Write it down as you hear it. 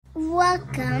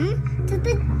Welcome to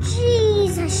the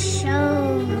Jesus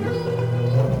Show.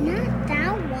 Not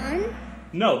that one.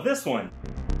 No, this one.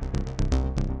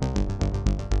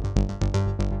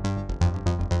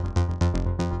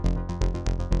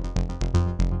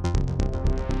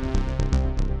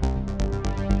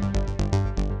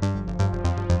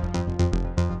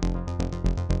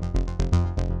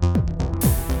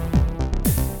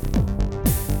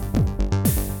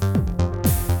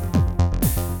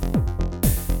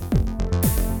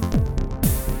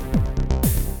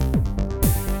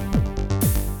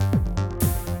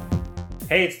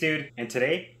 Hey, it's Dude, and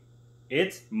today,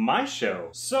 it's my show.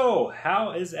 So,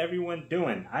 how is everyone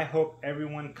doing? I hope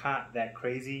everyone caught that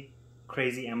crazy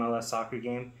MLS soccer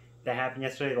game that happened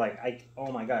yesterday.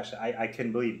 Oh my gosh, I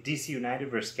couldn't believe DC United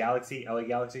versus Galaxy, LA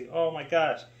Galaxy. Oh my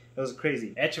gosh, it was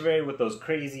crazy. Echeverri with those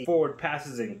crazy forward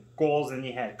passes and goals, and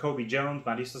you had Kobe Jones,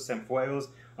 Mauricio Cienfuegos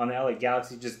on the LA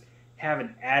Galaxy just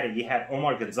having at it. You had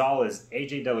Omar Gonzalez,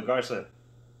 AJ De La Garza.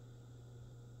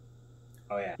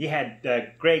 Oh, yeah. You had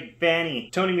Greg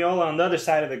Vanney, Tony Meola on the other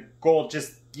side of the goal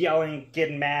just yelling,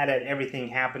 getting mad at everything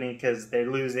happening because they're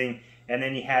losing. And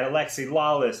then you had Alexi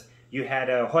Lawless. You had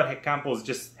Jorge Campos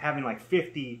just having like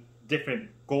 50 different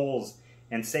goals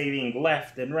and saving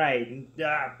left and right. And,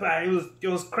 but it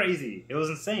was crazy. It was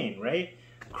insane, right?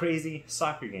 Crazy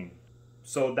soccer game.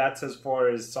 So that's as far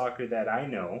as soccer that I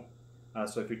know.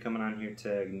 So if you're coming on here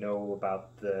to know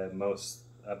about the most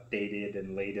updated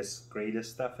and latest,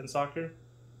 greatest stuff in soccer,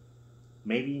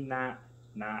 maybe not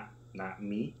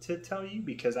me to tell you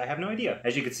because I have no idea.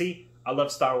 As you can see, I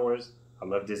love Star Wars. I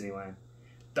love Disneyland.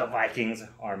 The Vikings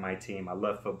are my team. I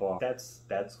love football. That's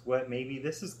what maybe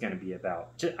this is going to be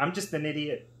about. I'm just an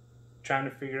idiot trying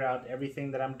to figure out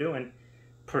everything that I'm doing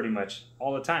pretty much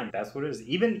all the time. That's what it is.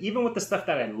 Even with the stuff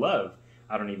that I love,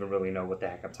 I don't even really know what the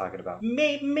heck I'm talking about.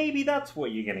 Maybe that's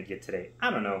what you're going to get today.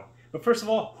 I don't know. But first of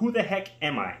all, who the heck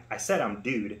am I? I said I'm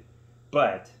Dude,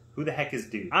 but who the heck is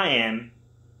Dude? I am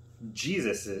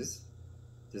Jesus's.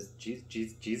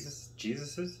 Jesus's?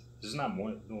 There's not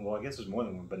more. Well, I guess there's more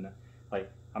than one, but not,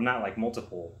 I'm not like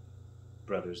multiple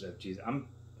brothers of Jesus. I'm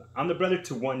the brother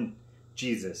to one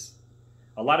Jesus.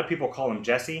 A lot of people call him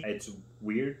Jesse. It's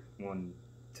weird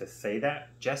to say that.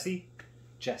 Jesse.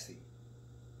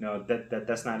 No,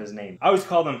 that's not his name. I always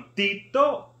call him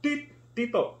Tito.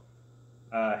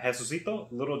 Jesucito,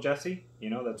 little Jesse,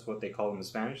 that's what they call him in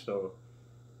Spanish, so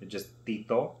it's just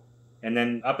Tito. And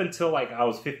then up until I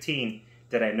was 15,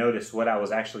 did I notice what I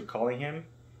was actually calling him,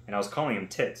 and I was calling him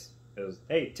Tits. It was,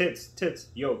 hey, Tits,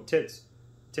 yo, Tits.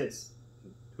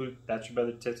 Who? That's your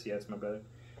brother, Tits? Yeah, it's my brother.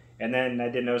 And then I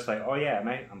did notice, oh yeah,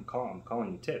 I'm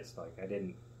calling you Tits. I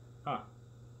didn't,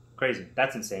 crazy.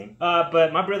 That's insane.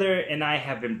 But my brother and I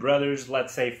have been brothers,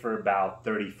 let's say, for about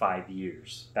 35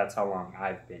 years. That's how long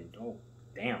I've been. Oh,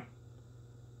 damn.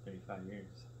 35 years.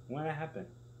 When that happened?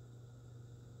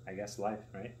 I guess life,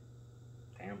 right?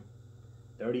 Damn.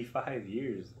 35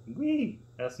 years. Whee!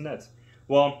 That's nuts.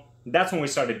 Well, that's when we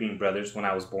started being brothers, when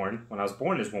I was born. When I was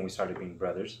born is when we started being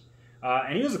brothers.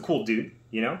 And he was a cool dude,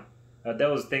 there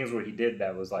was things where he did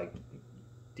that was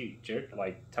dude, jerk.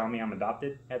 Telling me I'm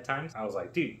adopted at times. I was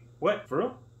like, dude, what? For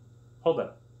real? Hold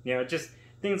up. Just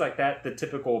things like that. The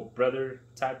typical brother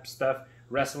type stuff.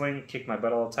 Wrestling, kicked my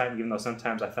butt all the time, even though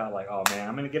sometimes I felt oh man,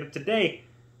 I'm going to get him today.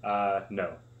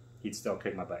 No, he'd still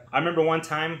kick my butt. I remember one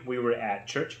time we were at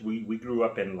church. We grew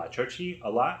up in La Churchy a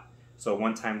lot. So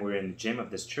one time we were in the gym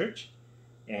of this church,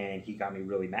 and he got me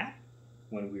really mad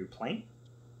when we were playing.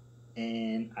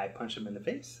 And I punched him in the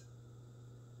face.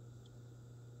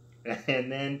 And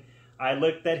then I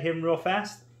looked at him real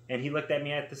fast, and he looked at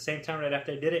me at the same time right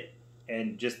after I did it.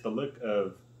 And just the look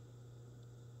of,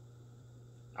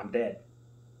 I'm dead.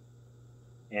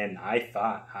 And I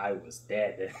thought I was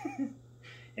dead.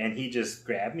 And he just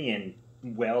grabbed me and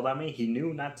wailed on me. He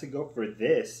knew not to go for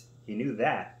this. He knew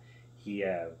that. He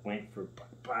went for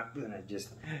and I just...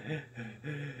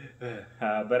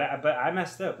 but I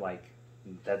messed up.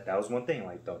 That was one thing.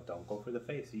 Don't go for the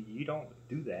face. You don't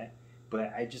do that.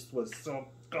 But I just was so...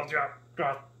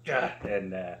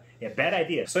 And, bad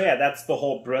idea. So, yeah, that's the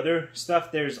whole brother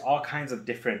stuff. There's all kinds of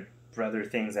different brother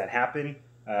things that happen.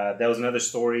 There was another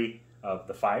story of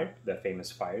the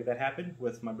famous fire that happened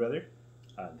with my brother.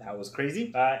 That was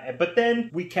crazy. But then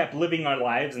we kept living our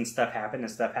lives and stuff happened.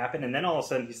 And then all of a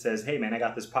sudden he says, hey, man, I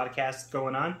got this podcast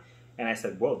going on. And I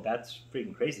said, whoa, that's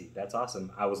freaking crazy. That's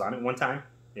awesome. I was on it one time.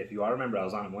 If you all remember, I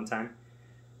was on it one time.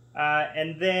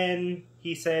 And then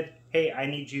he said, hey, I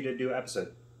need you to do an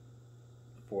episode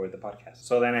for the podcast.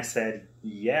 So then I said,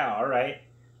 yeah, all right.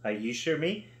 You sure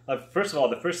me? First of all,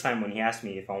 the first time when he asked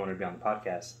me if I wanted to be on the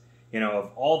podcast,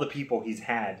 of all the people he's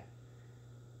had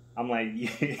I'm like,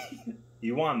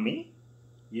 you want me?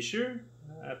 You sure?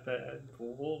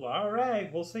 Well, all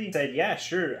right, we'll see. He said, yeah,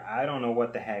 sure. I don't know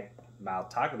what the heck I'll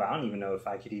talk about. I don't even know if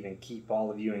I could even keep all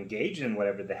of you engaged in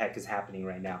whatever the heck is happening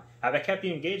right now. Have I kept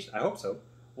you engaged? I hope so.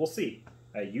 We'll see.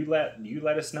 You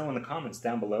let us know in the comments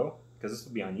down below, because this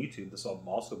will be on YouTube. This will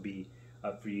also be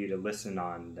up for you to listen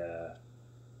on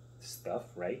stuff,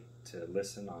 right? To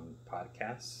listen on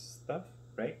podcast stuff,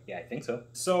 right? Yeah, I think so.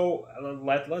 So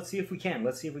let's see if we can.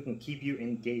 Let's see if we can keep you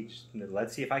engaged.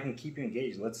 Let's see if I can keep you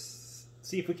engaged. Let's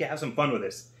see if we can have some fun with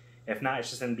this. If not, it's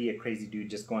just gonna be a crazy dude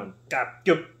just going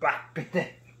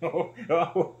oh,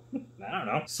 I don't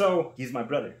know. So he's my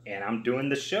brother, and I'm doing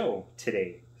the show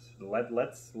today.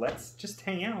 Let's just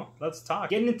hang out. Let's talk.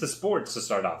 Getting into sports to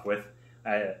start off with.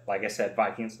 Like I said,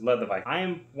 Vikings. Love the Vikings. I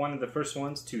am one of the first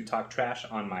ones to talk trash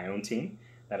on my own team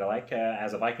that I like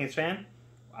as a Vikings fan.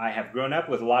 I have grown up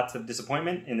with lots of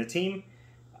disappointment in the team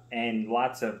and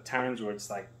lots of times where it's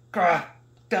like, God,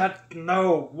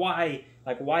 no, why?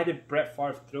 Like, why did Brett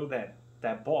Favre throw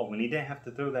that ball when he didn't have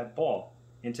to throw that ball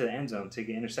into the end zone to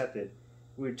get intercepted?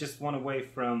 We were just one away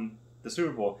from the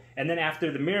Super Bowl. And then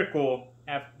after the miracle,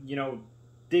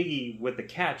 Diggy with the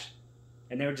catch,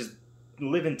 and they were just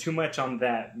living too much on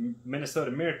that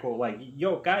Minnesota miracle. Like,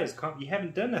 yo, guys, you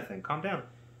haven't done nothing. Calm down.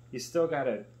 You still got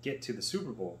to get to the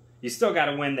Super Bowl. You still got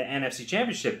to win the NFC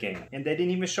Championship game. And they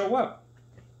didn't even show up.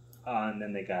 And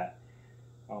then they got,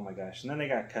 oh my gosh. And then they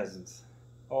got Cousins.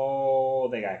 Oh,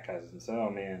 they got Cousins. Oh,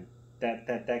 man. That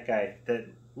guy,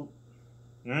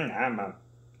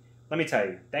 let me tell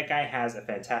you, that guy has a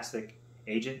fantastic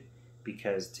agent,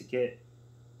 because to get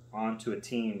onto a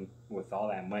team with all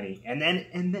that money and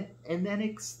then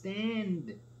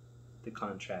extend the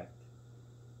contract,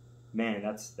 man,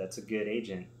 that's a good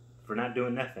agent for not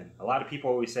doing nothing. A lot of people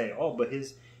always say, oh, but have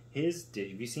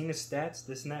you seen his stats,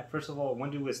 this and that? First of all, when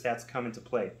do his stats come into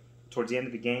play? Towards the end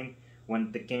of the game,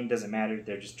 when the game doesn't matter,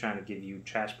 they're just trying to give you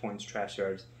trash points, trash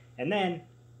yards. And then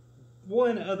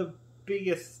one of the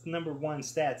biggest number one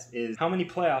stats is, how many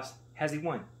playoffs has he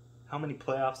won? How many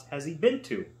playoffs has he been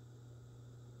to?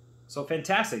 So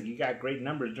fantastic. You got great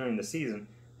numbers during the season,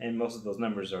 and most of those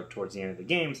numbers are towards the end of the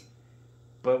games.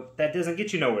 But that doesn't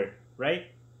get you nowhere, right?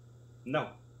 No.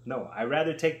 I'd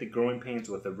rather take the growing pains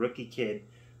with a rookie kid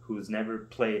who's never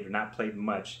played or not played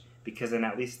much, because then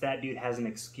at least that dude has an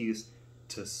excuse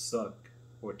to suck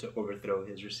or to overthrow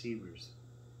his receivers.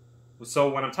 So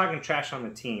when I'm talking trash on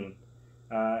the team,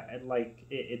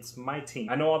 it's my team.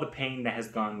 I know all the pain that has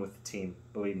gone with the team,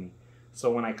 believe me.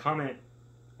 So when I comment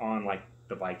on like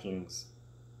the Vikings,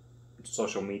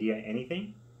 social media,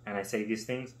 anything, and I say these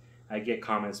things, I get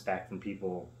comments back from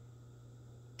people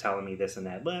telling me this and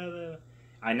that. Blah, blah.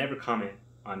 I never comment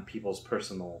on people's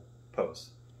personal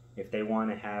posts. If they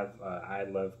want to have I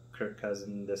love Kirk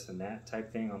Cousins, this and that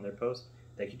type thing on their post,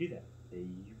 they can do that.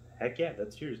 Heck yeah,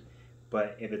 that's yours.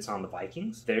 But if it's on the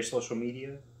Vikings, their social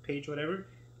media page, whatever,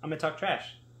 I'm gonna talk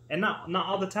trash. And not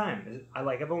all the time.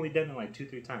 I've only done it like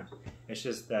 2-3 times. It's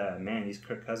just man, these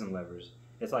Kirk Cousins lovers.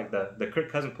 It's like the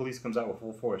Kirk Cousins police comes out with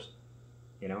full force.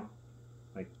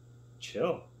 Like,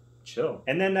 chill.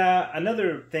 And then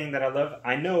another thing that I love,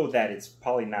 I know that it's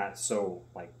probably not so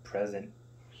like present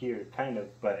here, kind of,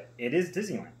 but it is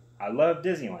Disneyland. I love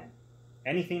Disneyland.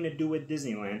 Anything to do with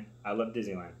Disneyland, I love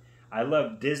Disneyland. I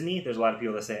love Disney. There's a lot of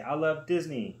people that say, I love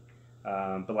Disney.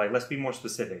 But like, let's be more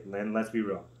specific, Lynn. Let's be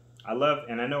real. I love,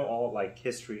 and I know all like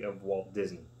history of Walt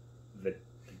Disney, the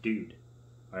dude,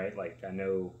 right? Like, I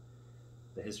know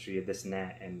the history of this and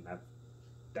that, and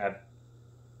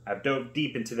I've dove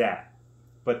deep into that.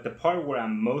 But the part where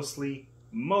I'm mostly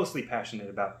passionate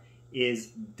about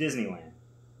is Disneyland.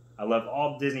 I love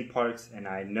all Disney parks, and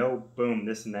I know, boom,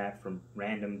 this and that from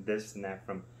random this and that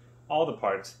from all the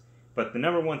parks. But the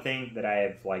number one thing that I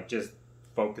have like just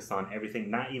focused on everything,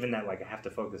 not even that like I have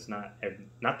to focus, not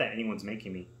that anyone's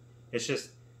making me. It's just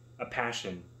a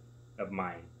passion of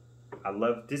mine. I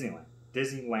love Disneyland.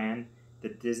 Disneyland, the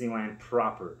Disneyland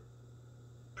proper,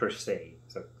 per se.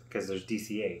 So, because there's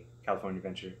DCA, California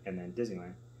Adventure, and then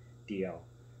Disneyland, DL.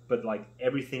 But like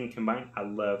everything combined, I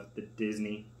love the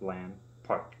Disneyland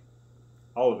park.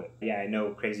 All of it. Yeah, I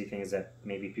know crazy things that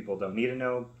maybe people don't need to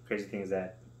know, crazy things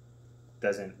that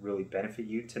doesn't really benefit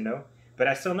you to know, but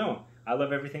I still know. I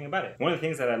love everything about it. One of the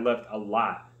things that I loved a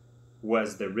lot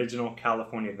was the original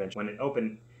California Adventure when it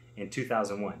opened in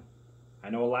 2001. I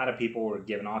know a lot of people were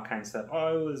giving all kinds of stuff.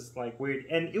 Oh, it was like weird,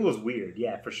 and it was weird,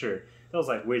 yeah, for sure. Those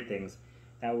like weird things.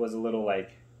 That was a little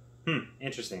like,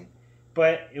 interesting.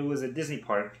 But it was a Disney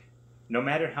park. No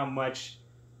matter how much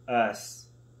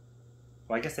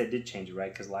well, I guess they did change it,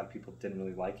 right? Because a lot of people didn't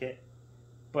really like it.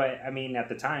 But I mean, at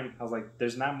the time, I was like,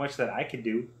 there's not much that I could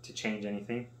do to change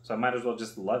anything, so I might as well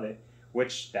just love it,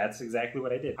 which that's exactly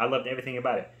what I did. I loved everything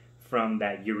about it. From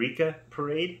that Eureka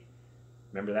parade,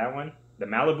 remember that one? The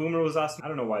Maliboomer was awesome. I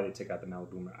don't know why they took out the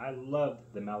Maliboomer. I loved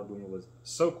the Maliboomer, was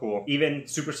so cool. Even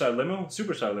Superstar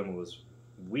Limo was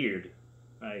weird.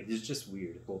 It's just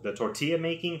weird. The tortilla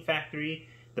making factory,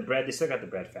 the bread, they still got the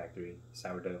bread factory,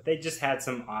 sourdough. They just had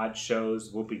some odd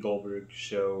shows. Whoopi Goldberg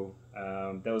show.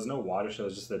 There was no water show. It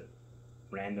was just a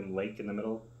random lake in the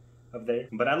middle of there.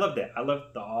 But I loved it. I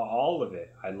loved all of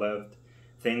it. I loved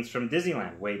things from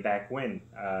Disneyland way back when.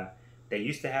 They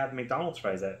used to have McDonald's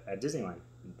fries at Disneyland.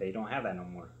 They don't have that no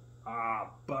more.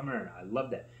 Bummer. I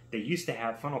love that. They used to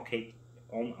have funnel cake.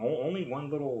 Only one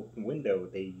little window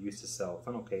they used to sell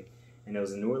funnel cake, and it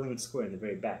was in New Orleans Square in the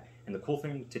very back. And the cool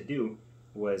thing to do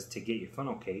was to get your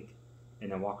funnel cake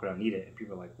and then walk around and eat it. And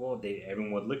people are like, well,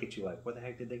 everyone would look at you like, what the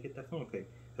heck did they get that funnel cake?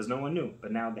 Because no one knew.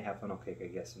 But now they have funnel cake, I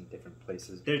guess, in different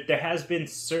places. There has been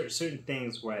certain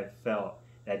things where I felt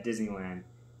that Disneyland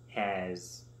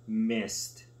has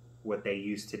missed what they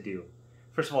used to do.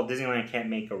 First of all, Disneyland can't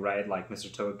make a ride like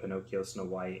Mr. Toad, Pinocchio, Snow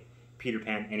White, Peter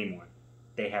Pan anymore.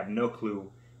 They have no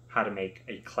clue how to make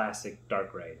a classic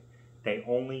dark ride. They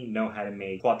only know how to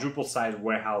make quadruple-sized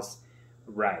warehouse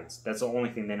rides. That's the only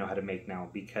thing they know how to make now,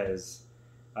 because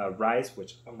Rise,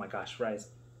 which, oh my gosh,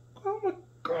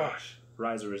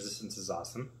 Rise of Resistance is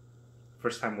awesome.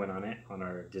 First time went on it on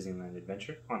our Disneyland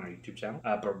adventure on our YouTube channel.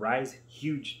 But Rise,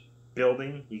 huge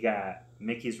building. You got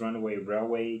Mickey's Runaway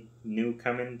Railway, new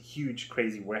coming, huge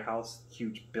crazy warehouse,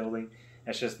 huge building.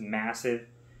 That's just massive.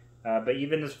 But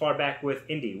even as far back with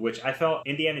Indy, which I felt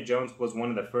Indiana Jones was one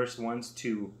of the first ones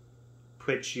to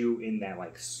put you in that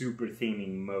like super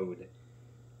theming mode.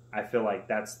 I feel like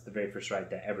that's the very first ride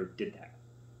that ever did that.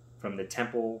 From the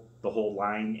temple, the whole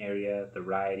line area, the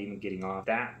ride, even getting off,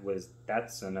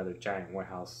 that's another giant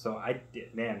warehouse. So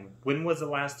man, when was the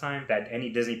last time that any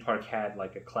Disney park had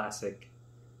like a classic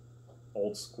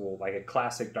old school, like a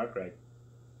classic dark ride?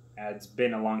 It's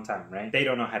been a long time, right? They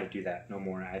don't know how to do that no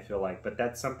more, I feel like. But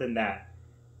that's something that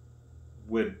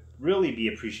would really be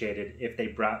appreciated if they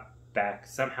brought back,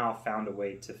 somehow found a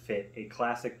way to fit a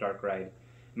classic dark ride.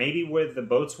 Maybe where the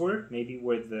boats were, maybe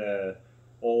where the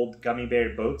old gummy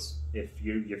bear boats. If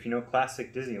you know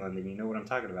classic Disneyland, then you know what I'm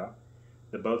talking about.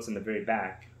 The boats in the very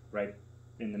back, right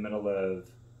in the middle of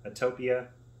Autopia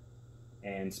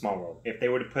and Small World. If they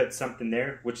were to put something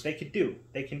there, which they could do,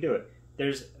 they can do it.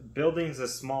 There's buildings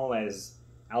as small as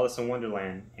Alice in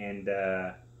Wonderland and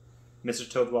Mr.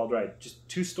 Toad Wild Ride. Just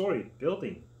 2-story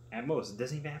building at most. It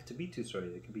doesn't even have to be 2-story.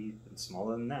 It could be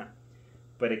smaller than that.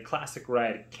 But a classic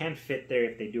ride can fit there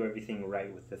if they do everything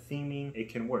right with the theming. It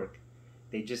can work.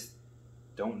 They just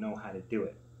don't know how to do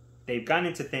it. They've gone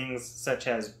into things such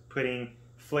as putting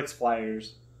Flix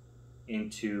Flyers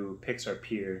into Pixar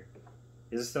Pier.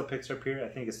 Is it still Pixar Pier? I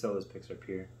think it still is Pixar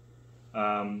Pier.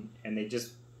 And they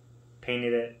just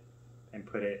painted it and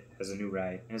put it as a new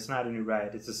ride. And it's not a new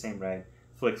ride, it's the same ride.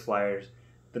 Flix Flyers.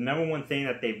 The number one thing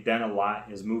that they've done a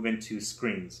lot is move into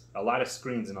screens. A lot of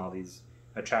screens in all these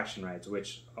attraction rides,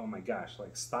 which, oh my gosh,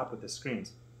 like stop with the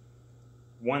screens.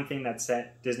 One thing that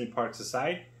set Disney parks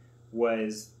aside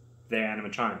was their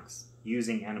animatronics,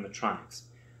 using animatronics.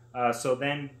 So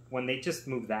then when they just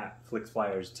moved that, Flix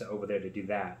Flyers, to over there to do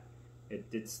that,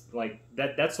 it's like,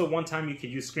 that's the one time you could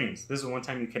use screens. This is the one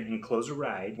time you can enclose a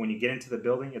ride. When you get into the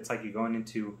building, it's like you're going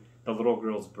into the little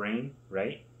girl's brain,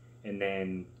 right? And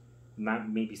then, not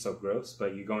maybe so gross,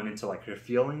 but you're going into like her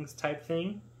feelings type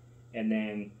thing. And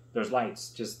then there's lights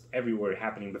just everywhere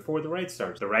happening before the ride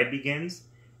starts. The ride begins,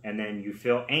 and then you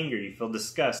feel anger, you feel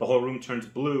disgust. The whole room turns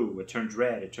blue, it turns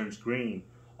red, it turns green.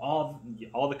 All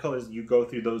the colors, you go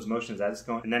through those motions as it's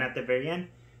going. And then at the very end,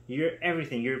 you're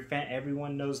everything.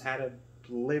 Everyone knows how to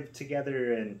live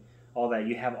together and all that.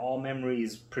 You have all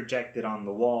memories projected on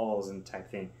the walls and type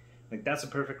thing. Like, that's a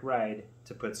perfect ride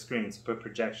to put screens, put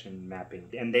projection mapping.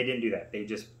 And they didn't do that. They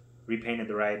just repainted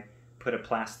the ride, put a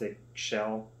plastic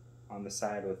shell on the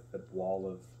side with a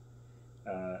wall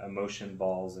of emotion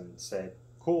balls and said,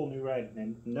 cool, new ride.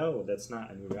 And no, that's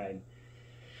not a new ride.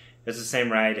 It's the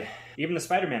same ride. Even the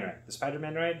Spider-Man ride. The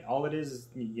Spider-Man ride, all it is,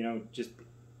 just...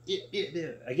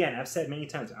 Again, I've said many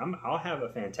times, I'll have a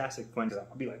fantastic fun.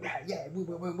 I'll be like, yeah, woo,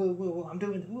 woo, woo, woo, woo, I'm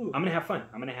doing woo. I'm going to have fun.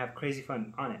 I'm going to have crazy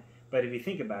fun on it. But if you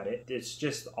think about it, it's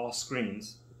just all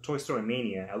screens. Toy Story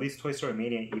Mania, at least Toy Story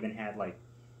Mania even had like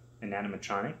an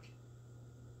animatronic.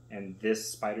 And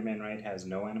this Spider-Man ride has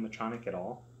no animatronic at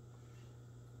all.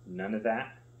 None of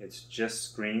that. It's just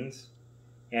screens.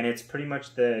 And it's pretty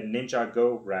much the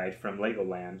Ninjago ride from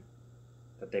Legoland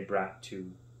that they brought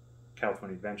to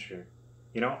California Adventure.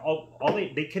 You know, all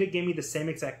they could have gave me the same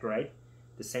exact ride.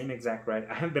 The same exact ride.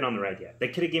 I haven't been on the ride yet. They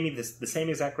could have gave me the same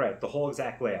exact ride, the whole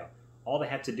exact layout. All they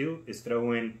had to do is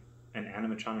throw in an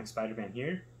animatronic Spider-Man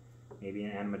here, maybe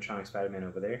an animatronic Spider-Man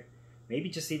over there, maybe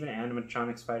just even an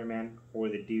animatronic Spider-Man or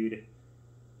the dude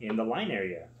in the line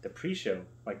area, the pre-show.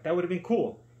 Like, that would have been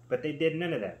cool. But they did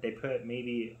none of that. They put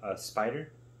maybe a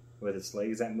spider with its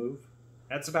legs that move.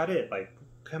 That's about it. Like,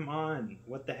 come on.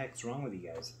 What the heck's wrong with you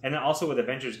guys? And then also with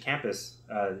Avengers Campus,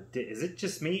 is it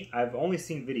just me? I've only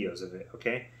seen videos of it,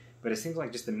 okay? But it seems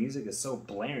like just the music is so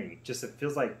blaring. Just it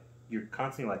feels like you're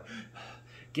constantly like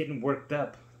getting worked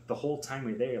up the whole time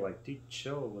you're there. Like, dude,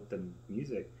 chill with the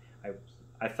music.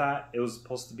 I thought it was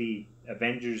supposed to be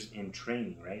Avengers in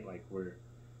training, right? Like, we're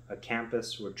a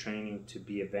campus, we're training to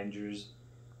be Avengers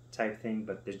type thing,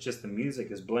 but there's just the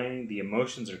music is blaring, the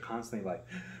emotions are constantly like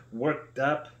worked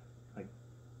up. Like,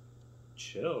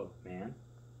 chill, man.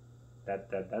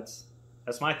 That's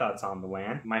my thoughts on the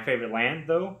land. My favorite land,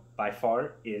 though, by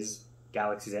far, is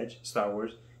Galaxy's Edge, Star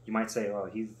Wars. You might say, well,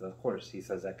 of course he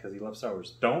says that because he loves Star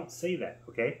Wars. Don't say that,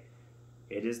 okay?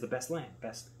 It is the best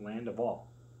land of all.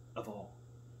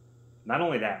 Not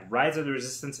only that, Rise of the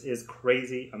Resistance is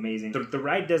crazy, amazing. The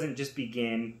ride doesn't just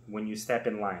begin when you step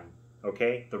in line,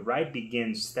 okay? The ride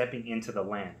begins stepping into the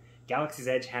land. Galaxy's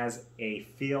Edge has a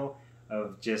feel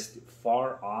of just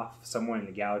far off, somewhere in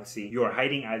the galaxy. You are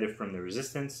hiding either from the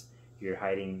Resistance, you're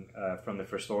hiding from the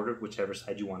First Order, whichever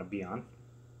side you want to be on.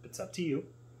 It's up to you.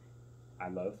 I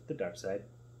love the dark side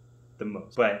the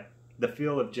most. But the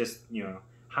feel of just, you know,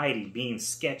 hiding, being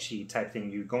sketchy type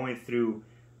thing. You're going through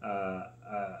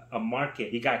a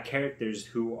market. You got characters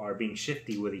who are being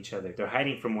shifty with each other. They're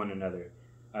hiding from one another.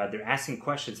 They're asking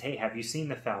questions. Hey, have you seen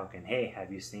the Falcon? Hey,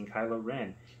 have you seen Kylo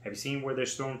Ren? Have you seen where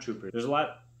there's stormtroopers? There's a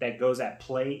lot that goes at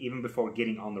play even before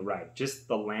getting on the ride. Just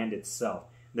the land itself.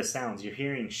 The sounds. You're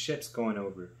hearing ships going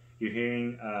over. You're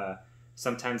hearing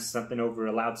sometimes something over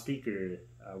a loudspeaker,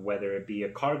 whether it be a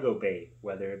cargo bay,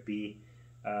 whether it be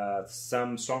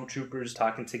some stormtroopers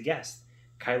talking to guests.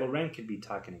 Kylo Ren could be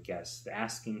talking to guests,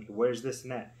 asking, where's this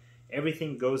and that?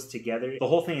 Everything goes together. The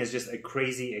whole thing is just a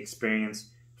crazy experience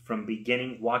from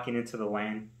beginning, walking into the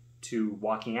land, to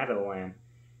walking out of the land.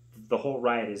 The whole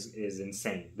ride is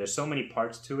insane. There's so many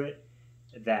parts to it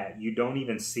that you don't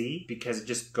even see because it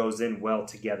just goes in well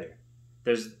together.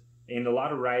 In a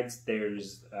lot of rides,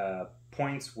 there's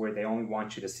points where they only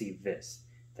want you to see this.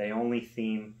 They only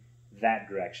theme that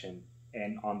direction.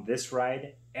 And on this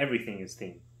ride, everything is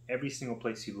themed. Every single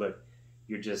place you look,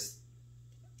 you're just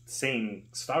seeing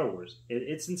Star Wars.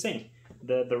 It's insane.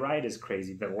 The ride is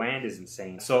crazy. The land is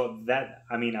insane. So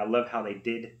I love how they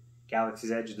did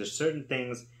Galaxy's Edge. There's certain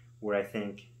things where I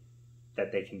think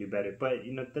that they can do better. But,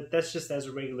 you know, that's just as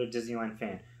a regular Disneyland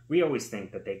fan. We always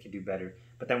think that they could do better.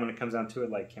 But then when it comes down to it,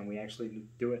 like, can we actually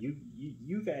do it?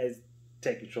 You guys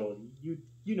take control.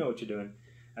 You know what you're doing.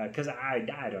 Because I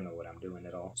don't know what I'm doing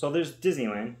at all. So there's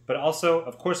Disneyland, but also,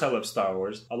 of course, I love Star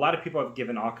Wars. A lot of people have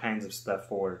given all kinds of stuff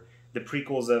for the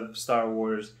prequels of Star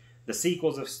Wars, the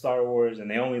sequels of Star Wars,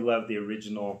 and they only love the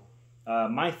original.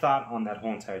 My thought on that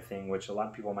whole entire thing, which a lot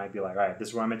of people might be like, all right, this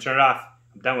is where I'm going to turn it off.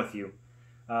 I'm done with you.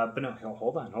 But no,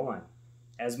 hold on.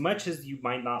 As much as you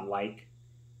might not like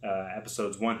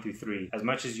episodes 1 through 3, as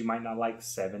much as you might not like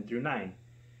 7 through 9,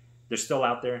 they're still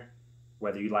out there,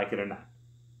 whether you like it or not.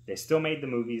 They still made the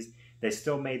movies. They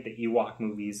still made the Ewok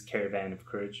movies, Caravan of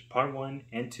Courage, Part 1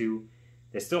 and 2.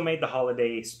 They still made the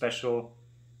holiday special.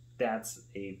 That's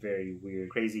a very weird,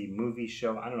 crazy movie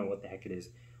show. I don't know what the heck it is.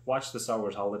 Watch the Star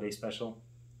Wars holiday special.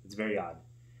 It's very odd.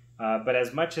 But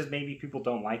as much as maybe people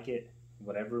don't like it,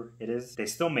 whatever it is, they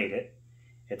still made it.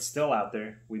 It's still out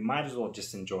there. We might as well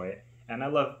just enjoy it. And I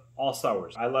love all Star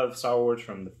Wars. I love Star Wars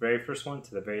from the very first one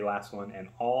to the very last one and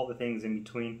all the things in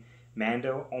between.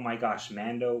 Mando, oh my gosh,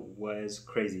 Mando was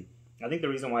crazy. I think the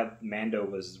reason why Mando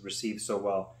was received so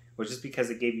well was just because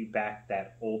it gave you back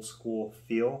that old school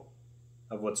feel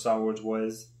of what Star Wars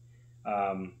was.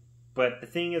 But the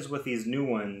thing is with these new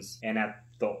ones and at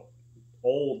the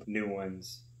old new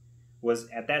ones was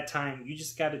at that time you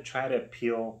just got to try to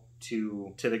appeal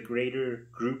to the greater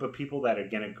group of people that are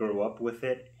going to grow up with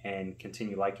it and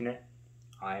continue liking it.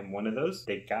 I'm one of those.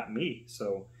 They got me,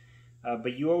 so...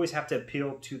 but you always have to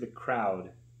appeal to the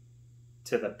crowd,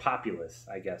 to the populace,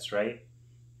 I guess, right?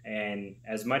 And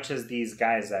as much as these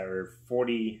guys that are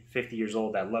 40, 50 years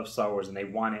old that love Star Wars and they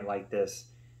want it like this,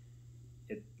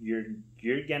 you're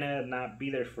going to not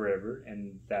be there forever,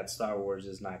 and that Star Wars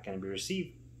is not going to be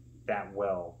received that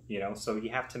well, you know? So you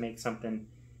have to make something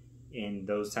in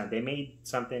those times. They made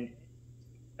something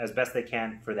as best they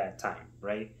can for that time,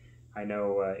 right? I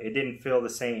know it didn't feel the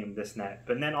same, this and that.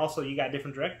 But then also you got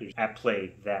different directors at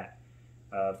play that,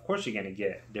 of course you're going to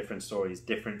get different stories,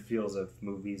 different feels of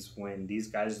movies when these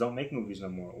guys don't make movies no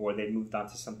more, or they moved on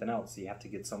to something else. You have to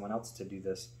get someone else to do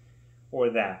this or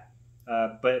that.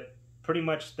 But pretty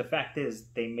much the fact is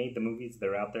they made the movies,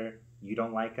 they're out there. You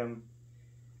don't like them,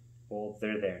 well,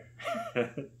 they're there.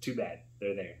 Too bad,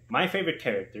 they're there. My favorite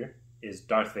character is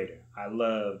Darth Vader. I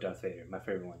love Darth Vader, my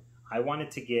favorite one. I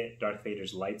wanted to get Darth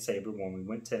Vader's lightsaber when we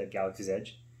went to Galaxy's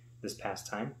Edge this past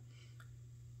time.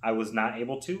 I was not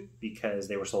able to because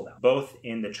they were sold out. Both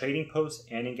in the trading post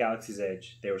and in Galaxy's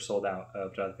Edge, they were sold out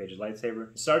of Darth Vader's lightsaber.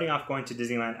 Starting off going to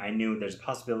Disneyland, I knew there's a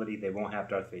possibility they won't have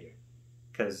Darth Vader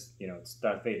because, you know, it's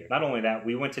Darth Vader. Not only that,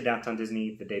 we went to Downtown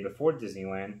Disney the day before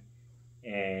Disneyland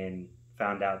and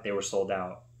found out they were sold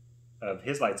out of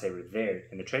his lightsaber there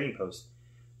in the trading post.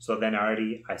 So then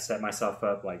I set myself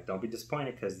up like, don't be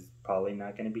disappointed because it's probably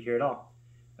not going to be here at all.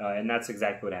 And that's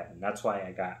exactly what happened. That's why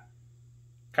I got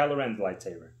Kylo Ren's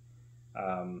lightsaber.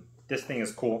 This thing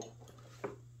is cool.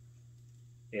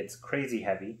 It's crazy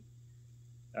heavy.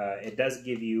 It does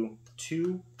give you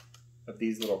 2 of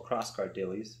these little crossguard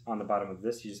dillies on the bottom of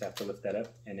this. You just have to lift that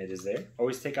up and it is there.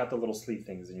 Always take out the little sleeve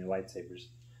things in your lightsabers.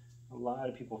 A lot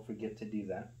of people forget to do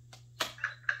that.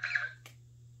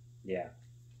 Yeah.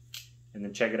 And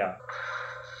then check it out.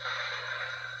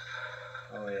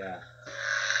 Oh yeah.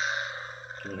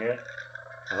 Can you hear it?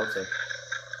 I hope so.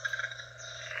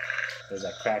 There's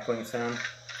that crackling sound.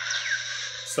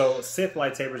 So Sith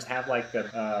lightsabers have like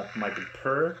a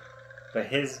purr, but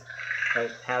his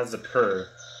has a purr,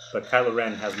 but Kylo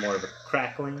Ren has more of a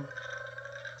crackling.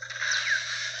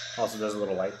 Also does a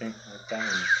little light thing like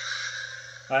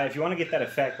that. If you want to get that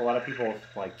effect, a lot of people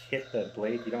like hit the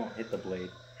blade. You don't hit the blade.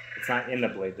 It's not in the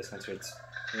blade, the sensor. It's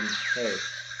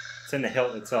in the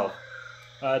hilt itself.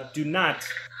 Do not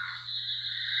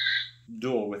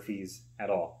duel with these at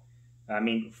all. I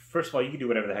mean, first of all, you can do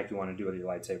whatever the heck you want to do with your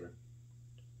lightsaber.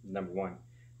 Number one.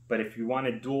 But if you want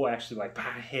to duel, actually like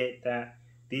hit that,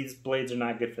 these blades are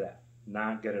not good for that.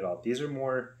 Not good at all. These are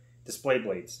more display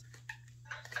blades.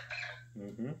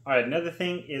 Alright, another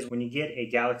thing is when you get a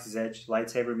Galaxy's Edge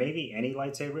lightsaber, maybe any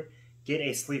lightsaber, get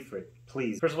a sleeve for it,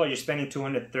 please. First of all, you're spending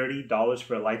 $230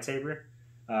 for a lightsaber.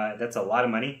 That's a lot of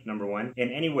money, number one.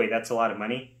 And anyway, that's a lot of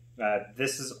money.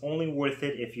 This is only worth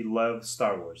it if you love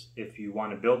Star Wars. If you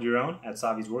want to build your own at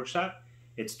Savi's Workshop,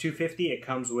 it's $250. It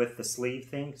comes with the sleeve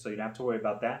thing, so you don't have to worry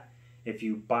about that. If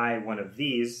you buy one of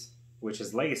these, which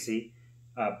is Legacy,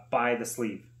 buy the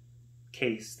sleeve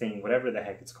case thing, whatever the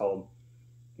heck it's called.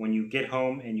 When you get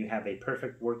home and you have a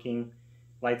perfect working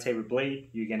lightsaber blade,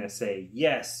 you're going to say,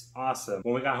 yes, awesome.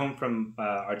 When we got home from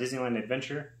our Disneyland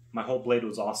adventure, my whole blade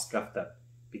was all scuffed up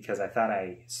because I thought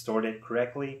I stored it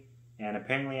correctly, and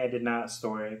apparently I did not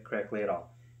store it correctly at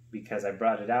all because I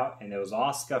brought it out and it was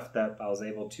all scuffed up. I was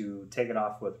able to take it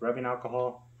off with rubbing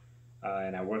alcohol,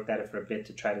 and I worked at it for a bit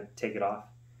to try to take it off.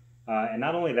 And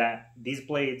not only that, these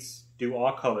blades do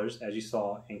all colors, as you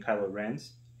saw in Kylo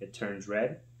Ren's. It turns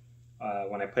red.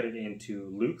 When I put it into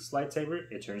Luke's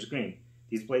lightsaber, it turns green.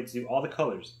 These blades do all the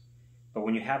colors. But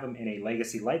when you have them in a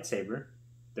Legacy lightsaber,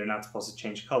 they're not supposed to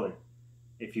change color.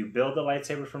 If you build a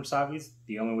lightsaber from Savi's,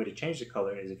 the only way to change the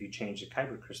color is if you change the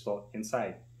kyber crystal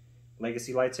inside.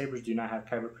 Legacy lightsabers do not have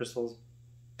kyber crystals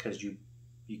because you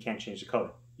can't change the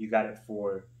color. You got it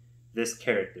for this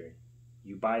character.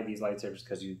 You buy these lightsabers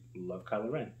because you love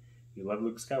Kylo Ren. You love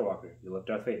Luke Skywalker. You love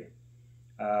Darth Vader.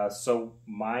 So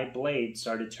my blade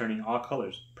started turning all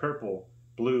colors. Purple,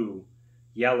 blue,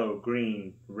 yellow,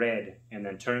 green, red, and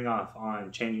then turning off,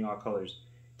 on, changing all colors.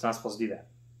 It's not supposed to do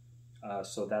that.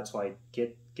 So that's why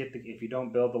if you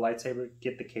don't build the lightsaber,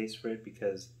 get the case for it,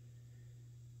 because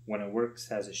when it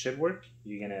works as it should work,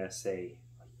 you're going to say,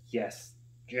 yes,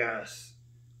 yes,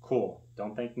 cool.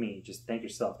 Don't thank me. Just thank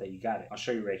yourself that you got it. I'll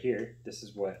show you right here. This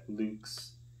is what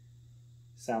Luke's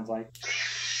sounds like.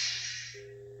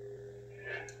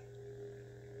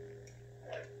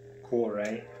 Cool,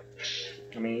 right?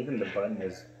 I mean, even the button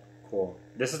is cool.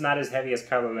 This is not as heavy as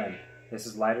Kylo Ren. This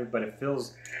is lighter, but it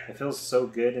feels so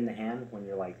good in the hand when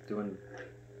you're like doing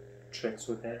tricks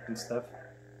with it and stuff.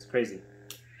 It's crazy.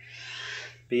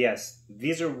 But yes,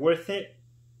 these are worth it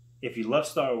if you love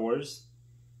Star Wars.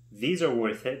 These are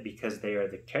worth it because they are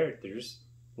the characters'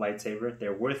 lightsaber.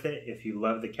 They're worth it if you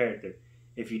love the character.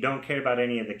 If you don't care about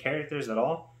any of the characters at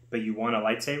all, but you want a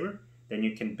lightsaber, then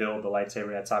you can build the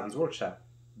lightsaber at Savi's Workshop.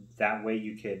 That way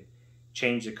you could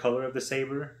change the color of the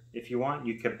saber if you want.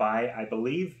 You could buy, I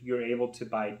believe you're able to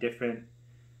buy different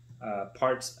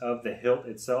parts of the hilt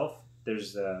itself.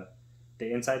 There's the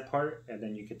inside part, and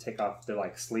then you could take off, they're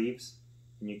like sleeves,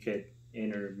 and you could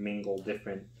intermingle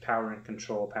different power and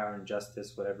control, power and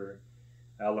justice, whatever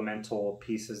elemental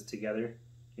pieces together,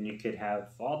 and you could have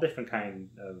all different kind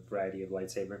of variety of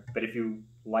lightsaber. But if you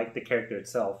like the character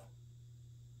itself,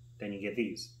 then you get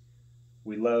these.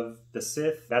 We love the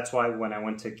Sith. That's why when I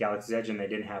went to Galaxy's Edge and they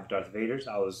didn't have Darth Vader's,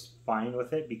 I was fine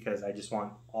with it because I just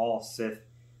want all Sith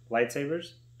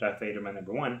lightsabers. Darth Vader my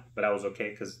number one, but I was okay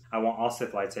because I want all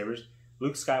Sith lightsabers.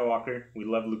 Luke Skywalker, we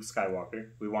love Luke Skywalker.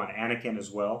 We want Anakin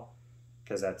as well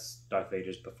because that's Darth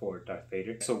Vader's before Darth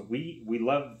Vader. So we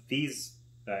love these,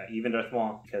 even Darth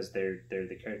Maul, because they're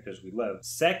the characters we love.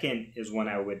 Second is when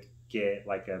I would get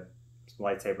like a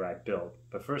lightsaber I built,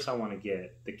 but first I want to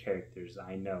get the characters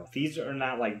I know. These are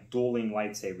not like dueling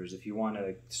lightsabers. If you want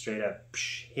to straight up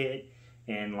hit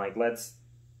and like let's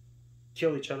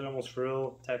kill each other almost for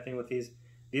real type thing with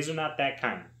these are not that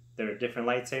kind. They're different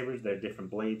lightsabers. They're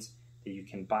different blades that you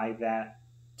can buy that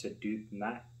to do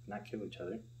not kill each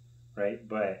other, right?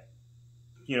 But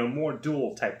you know, more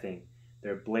dual type thing.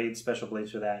 They're blades, special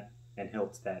blades for that, and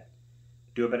hilts that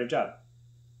do a better job.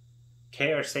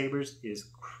 KR Sabers is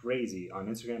crazy on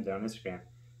Instagram. They're on Instagram.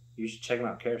 You should check them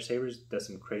out. KR Sabers does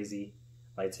some crazy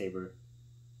lightsaber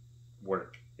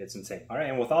work. It's insane. All right,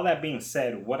 and with all that being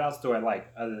said, what else do I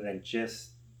like other than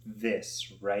just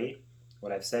this, right?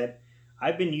 What I've said.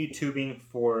 I've been YouTubing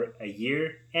for a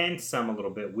year and some a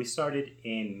little bit. We started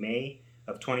in May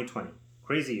of 2020.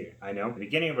 Crazy year, I know. At the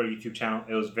beginning of our YouTube channel,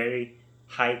 it was very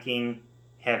hiking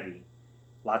heavy.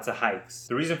 Lots of hikes.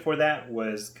 The reason for that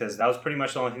was because that was pretty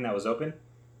much the only thing that was open.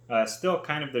 Still,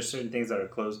 kind of, there's certain things that are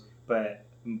closed, but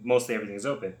mostly everything is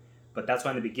open. But that's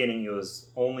why in the beginning it was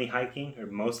only hiking, or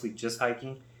mostly just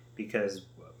hiking, because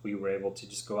we were able to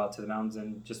just go out to the mountains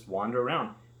and just wander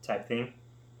around type thing.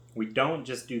 We don't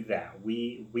just do that.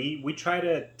 We try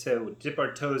to dip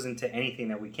our toes into anything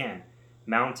that we can.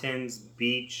 Mountains,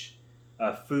 beach,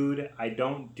 food. I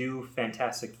don't do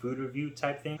fantastic food review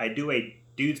type thing. I do a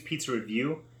Dude's Pizza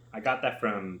Review. I got that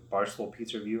from Barstool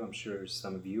Pizza Review. I'm sure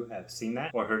some of you have seen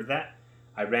that or heard that.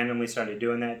 I randomly started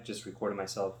doing that, just recording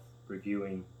myself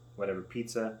reviewing whatever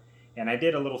pizza. And I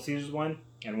did a Little Caesars one,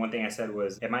 and one thing I said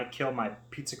was, it might kill my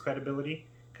pizza credibility,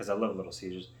 because I love Little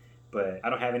Caesars, but I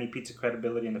don't have any pizza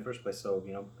credibility in the first place, so,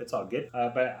 you know, it's all good.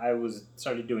 But I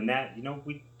started doing that. You know,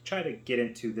 we try to get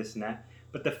into this and that.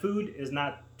 But the food is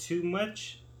not too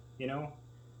much, you know,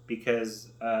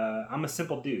 because I'm a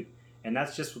simple dude. And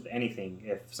that's just with anything.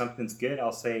 If something's good,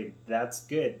 I'll say, that's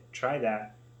good. Try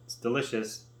that. It's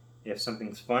delicious. If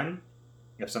something's fun,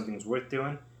 if something's worth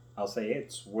doing, I'll say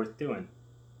it's worth doing.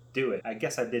 Do it. I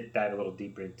guess I did dive a little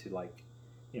deeper into, like,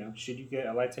 you know, should you get a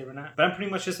lightsaber or not? But I'm pretty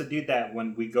much just a dude that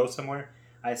when we go somewhere,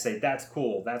 I say, that's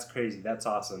cool, that's crazy, that's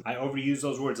awesome. I overuse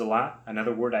those words a lot.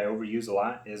 Another word I overuse a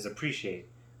lot is appreciate.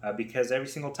 Because every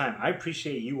single time, I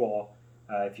appreciate you all.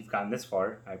 If you've gotten this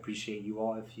far, I appreciate you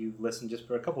all. If you've listened just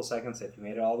for a couple seconds, if you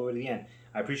made it all the way to the end,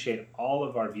 I appreciate all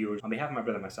of our viewers. On behalf of my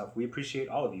brother and myself, we appreciate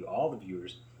all of you, all the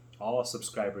viewers, all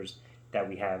subscribers that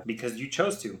we have, because you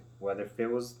chose to. Whether if it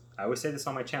was, I always say this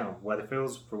on my channel, whether if it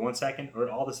was for 1 second or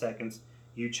all the seconds,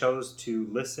 you chose to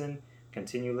listen,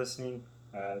 continue listening,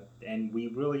 and we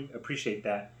really appreciate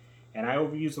that. And I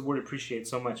overuse the word appreciate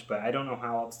so much, but I don't know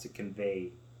how else to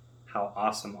convey how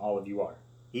awesome all of you are.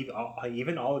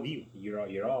 Even all of you,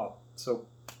 you're all so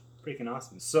freaking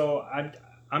awesome. So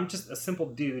I'm just a simple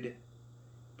dude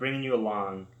bringing you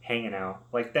along, hanging out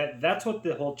like that. That's what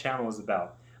the whole channel is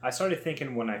about. I started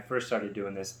thinking when I first started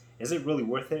doing this, is it really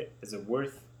worth it? Is it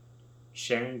worth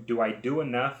sharing? Do I do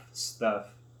enough stuff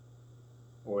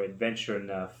or adventure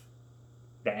enough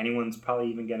that anyone's probably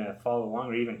even gonna follow along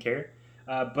or even care?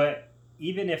 But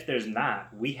even if there's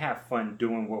not, we have fun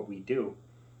doing what we do.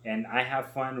 And I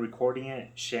have fun recording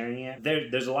it, sharing it.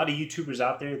 There's a lot of YouTubers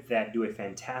out there that do a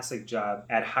fantastic job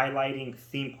at highlighting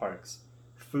theme parks,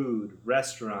 food,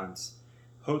 restaurants,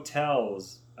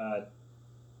 hotels,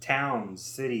 towns,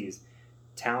 cities,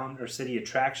 town or city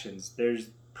attractions. There's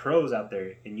pros out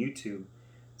there in YouTube.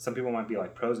 Some people might be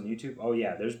like, pros in YouTube? Oh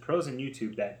yeah, there's pros in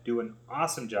YouTube that do an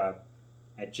awesome job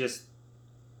at just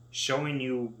showing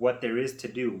you what there is to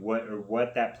do,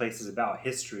 what that place is about,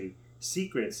 history,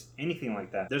 secrets, anything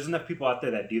like that. There's enough people out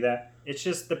there that do that. It's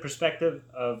just the perspective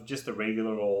of just a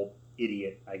regular old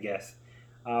idiot, I guess.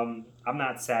 I'm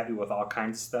not savvy with all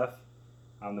kinds of stuff.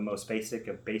 I'm the most basic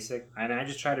of basic, and I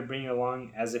just try to bring it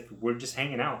along as if we're just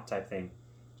hanging out type thing.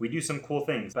 We do some cool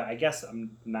things, but I guess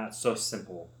I'm not so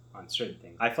simple on certain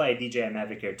things. I fly a DJI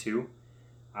Mavic Air 2.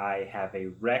 I have a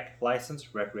rec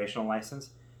license, recreational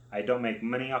license. I don't make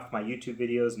money off my YouTube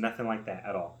videos, nothing like that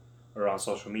at all, or on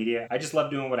social media. I just love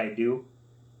doing what I do,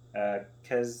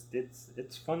 because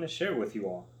it's fun to share with you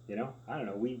all. You know, I don't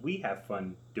know. We have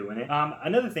fun doing it.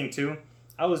 Another thing too,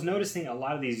 I was noticing a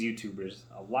lot of these YouTubers,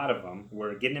 a lot of them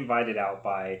were getting invited out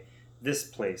by this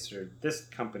place or this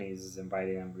company is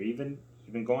inviting them, or even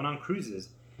going on cruises.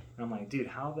 And I'm like, dude,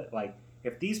 how that like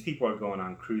if these people are going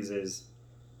on cruises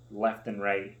left and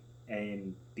right,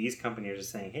 and these companies are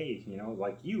saying, hey, you know,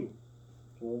 like you,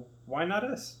 well, why not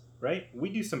us, right? We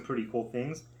do some pretty cool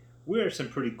things. We're some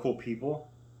pretty cool people.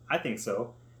 I think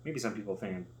so. Maybe some people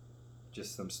think I'm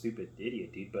just some stupid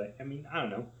idiot, dude. But I mean, I don't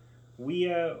know.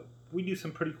 We do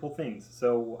some pretty cool things.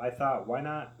 So I thought, why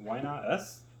not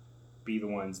us be the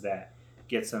ones that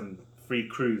get some free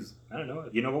cruise? I don't know.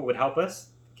 You know what would help us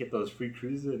get those free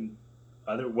cruises and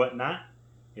other whatnot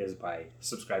is by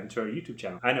subscribing to our YouTube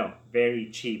channel. I know, very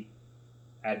cheap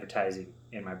advertising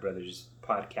in my brother's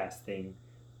podcast thing,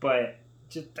 but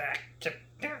just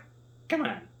come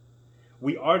on.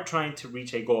 We are trying to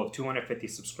reach a goal of 250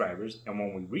 subscribers, and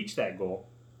when we reach that goal,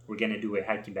 we're going to do a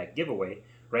hiking bag giveaway.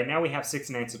 Right now we have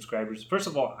 69 subscribers. First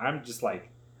of all, I'm just like,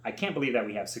 I can't believe that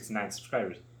we have 69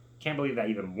 subscribers. Can't believe that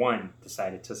even one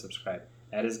decided to subscribe.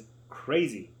 That is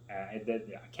crazy. I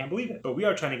can't believe it. But we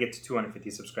are trying to get to 250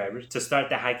 subscribers to start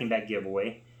the hiking bag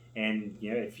giveaway. And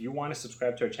you know, if you want to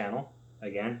subscribe to our channel,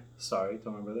 again, sorry,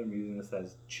 tell my brother I'm using this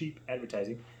as cheap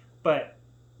advertising, but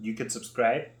you could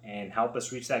subscribe and help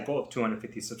us reach that goal of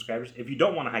 250 subscribers. If you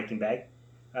don't want a hiking bag,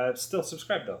 still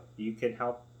subscribe though. You can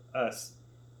help us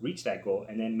reach that goal,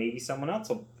 and then maybe someone else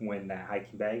will win that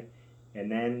hiking bag,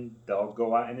 and then they'll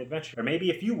go out and adventure. Or maybe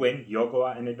if you win, you'll go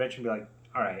out and adventure and be like,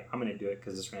 all right, I'm going to do it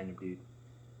because this random dude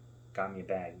got me a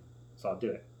bag, so I'll do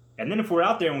it. And then if we're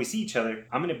out there and we see each other,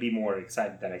 I'm going to be more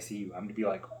excited that I see you. I'm going to be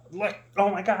like, look, oh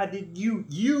my God,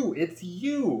 it's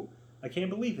you. I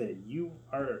can't believe it. You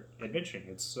are adventuring.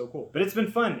 It's so cool. But it's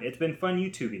been fun. It's been fun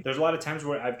YouTubing. There's a lot of times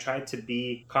where I've tried to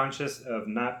be conscious of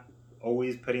not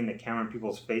always putting the camera in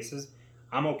people's faces.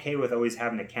 I'm okay with always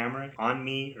having a camera on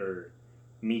me or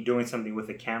me doing something with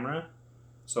the camera.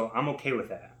 So I'm okay with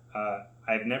that.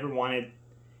 I've never wanted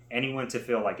anyone to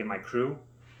feel like in my crew,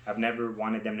 I've never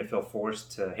wanted them to feel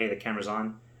forced to, hey, the camera's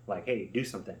on. Like, hey, do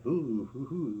something.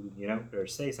 Ooh, you know, or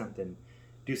say something.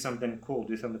 Do something cool,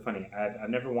 do something funny. I've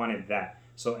never wanted that.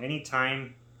 So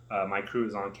anytime my crew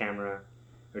is on camera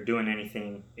or doing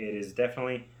anything, it is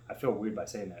definitely, I feel weird by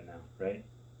saying that now, right?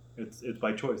 It's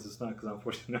by choice. It's not because I'm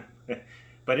forced to know.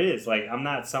 But it is. Like, I'm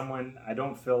not someone, I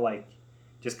don't feel like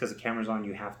just because the camera's on,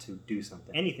 you have to do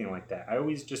something. Anything like that. I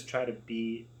always just try to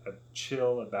be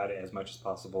chill about it as much as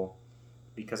possible,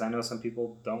 because I know some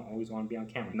people don't always want to be on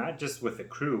camera. Not just with the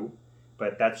crew,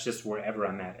 but that's just wherever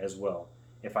I'm at as well.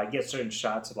 If I get certain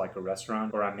shots of like a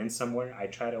restaurant or I'm in somewhere, I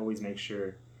try to always make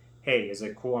sure, hey, is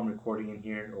it cool I'm recording in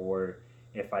here? Or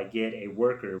if I get a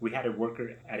worker, we had a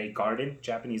worker at a garden,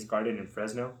 Japanese garden in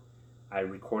Fresno. I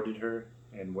recorded her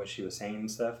and what she was saying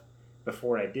and stuff.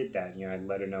 Before I did that, you know, I'd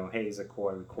let her know, hey, is it cool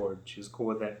I record? She was cool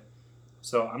with it.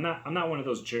 So I'm not one of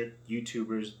those jerk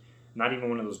YouTubers, not even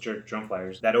one of those jerk drone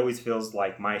flyers that always feels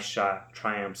like my shot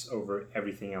triumphs over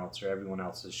everything else or everyone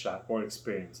else's shot or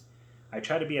experience. I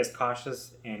try to be as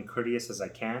cautious and courteous as I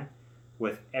can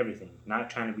with everything, not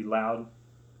trying to be loud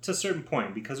to a certain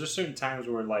point, because there's certain times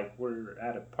where like we're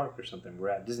at a park or something, we're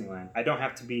at Disneyland. I don't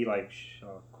have to be like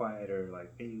quiet or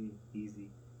like hey, easy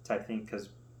type thing, because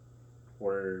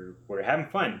we're having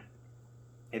fun.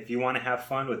 If you want to have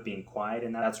fun with being quiet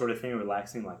and that sort of thing,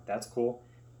 relaxing, like that's cool.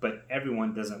 But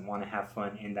everyone doesn't want to have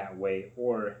fun in that way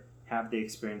or have the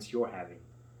experience you're having.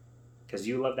 Because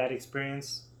you love that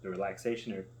experience, the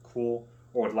relaxation or cool,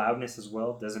 or loudness as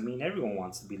well, doesn't mean everyone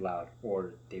wants to be loud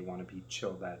or they want to be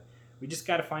chill about it. We just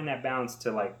got to find that balance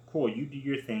to like, cool, you do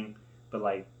your thing, but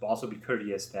like also be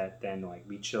courteous that then like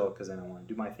be chill because then I want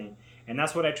to do my thing. And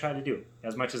that's what I try to do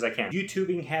as much as I can.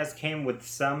 YouTubing has came with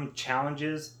some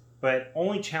challenges, but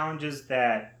only challenges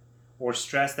that or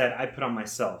stress that I put on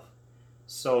myself.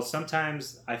 So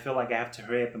sometimes I feel like I have to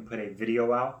hurry up and put a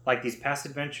video out. Like these past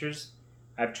adventures,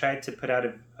 I've tried to put out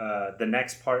the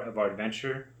next part of our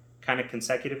adventure kind of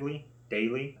consecutively,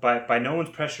 daily. But by no one's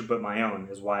pressure but my own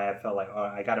is why I felt like, oh,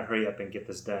 I got to hurry up and get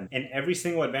this done. In every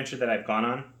single adventure that I've gone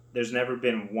on, there's never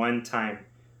been one time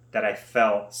that I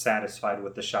felt satisfied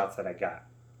with the shots that I got.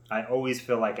 I always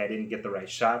feel like I didn't get the right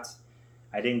shots.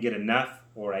 I didn't get enough,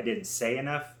 or I didn't say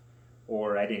enough,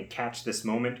 or I didn't catch this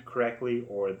moment correctly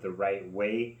or the right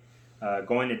way.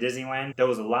 Going to Disneyland, there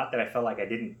was a lot that I felt like I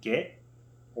didn't get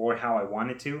or how I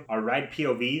wanted to. Our ride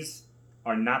POVs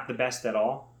are not the best at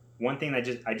all. One thing that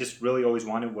I just really always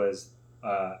wanted was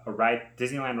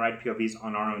Disneyland ride POVs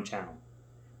on our own channel.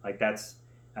 Like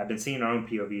I've been seeing our own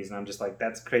POVs and I'm just like,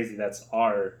 that's crazy. That's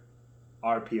our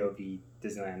our POV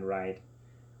Disneyland ride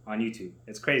on YouTube.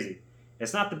 It's crazy.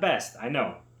 It's not the best, I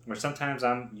know. Or sometimes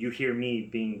you hear me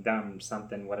being dumb,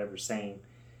 something, whatever, saying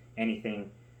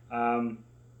anything.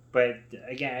 But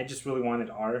again, I just really wanted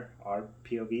our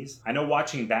POVs. I know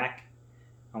watching back,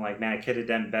 I'm like, man, I could have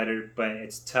done better, but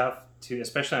it's tough to,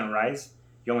 especially on Rise,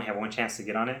 you only have one chance to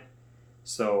get on it.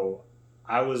 So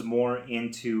I was more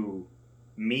into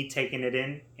me taking it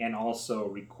in and also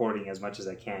recording as much as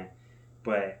I can.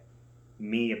 But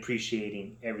me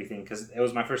appreciating everything because it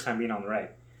was my first time being on the ride.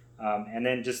 And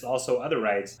then just also other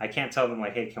rides, I can't tell them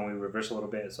like, hey, can we reverse a little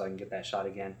bit so I can get that shot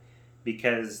again?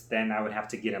 Because then I would have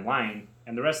to get in line,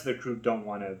 and the rest of the crew don't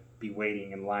want to be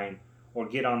waiting in line or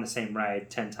get on the same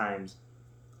ride 10 times.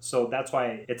 So that's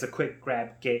why it's a quick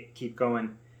grab, keep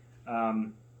going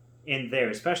in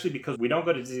there, especially because we don't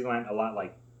go to Disneyland a lot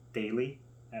like daily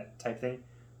type thing.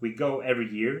 We go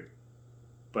every year,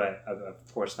 but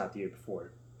of course not the year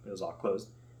before. It was all closed.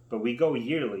 But we go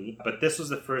yearly, but this was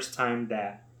the first time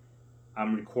that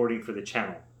I'm recording for the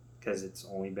channel because it's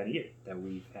only been a year that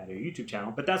we've had a YouTube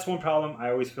channel. But that's one problem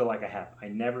I always feel like I have. I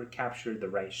never capture the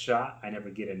right shot. I never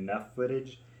get enough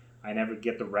footage. I never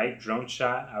get the right drone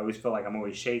shot. I always feel like I'm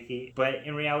always shaky. But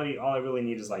in reality, all I really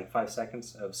need is like 5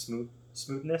 seconds of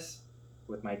smoothness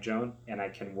with my drone, and I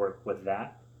can work with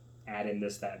that. Add in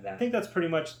this, that. I think that's pretty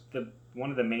much one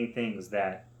of the main things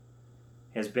that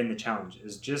has been the challenge,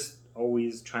 is just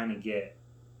always trying to get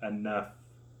enough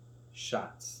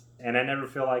shots. And I never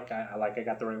feel like I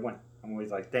got the right one. I'm always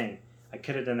like, dang, I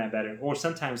could have done that better. Or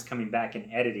sometimes coming back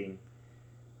and editing,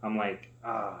 I'm like,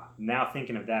 now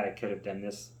thinking of that, I could have done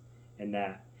this and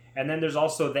that. And then there's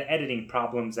also the editing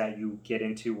problems that you get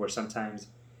into where sometimes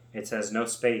it says no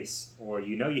space, or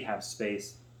you know you have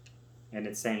space, and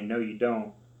it's saying no you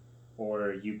don't,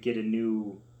 or you get a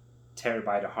new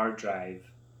terabyte of hard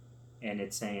drive and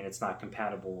it's saying it's not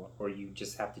compatible, or you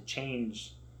just have to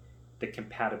change the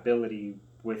compatibility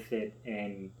with it,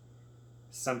 and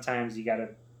sometimes you gotta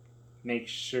make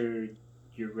sure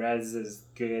your res is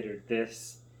good or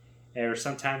this, or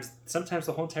sometimes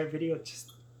the whole entire video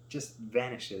just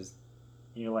vanishes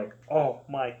and you're like, oh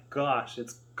my gosh,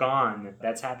 it's gone.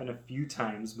 That's happened a few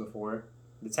times before.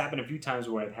 It's happened a few times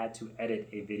where I've had to edit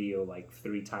a video like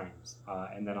 3 times,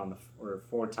 and then or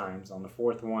 4 times. On the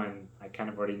 4th one, I kind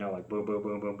of already know, like boom, boom,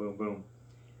 boom, boom, boom, boom.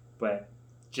 But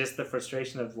just the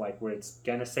frustration of like where it's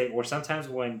gonna say, or sometimes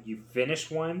when you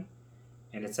finish one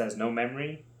and it says no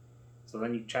memory, so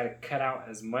then you try to cut out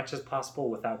as much as possible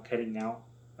without cutting out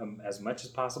as much as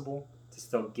possible to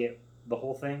still get the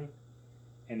whole thing,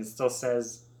 and it still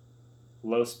says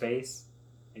low space.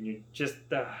 And you're just,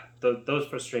 those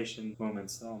frustration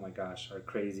moments, oh my gosh, are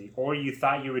crazy. Or you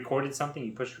thought you recorded something,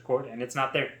 you push record, and it's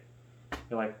not there.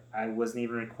 You're like, I wasn't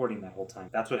even recording that whole time.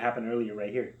 That's what happened earlier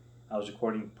right here. I was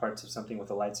recording parts of something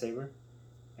with a lightsaber,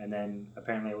 and then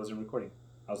apparently I wasn't recording.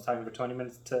 I was talking for 20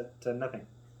 minutes to nothing.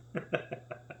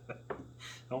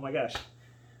 Oh my gosh.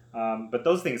 But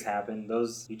those things happen.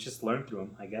 You just learn through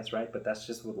them, I guess, right? But that's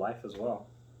just with life as well.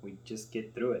 We just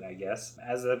get through it, I guess.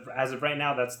 As of right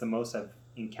now, that's the most I've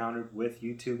encountered with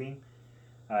YouTubing.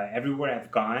 Everywhere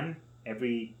I've gone,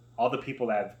 all the people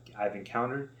that I've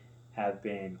encountered have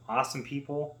been awesome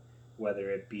people, whether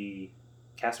it be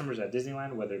cast members at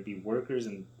Disneyland, whether it be workers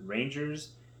and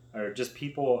rangers, or just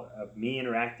people of me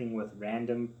interacting with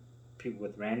random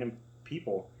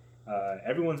people.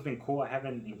 Everyone's been cool. I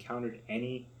haven't encountered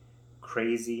any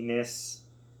craziness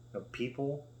of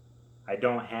people. I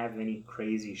don't have any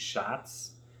crazy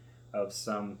shots of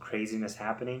some craziness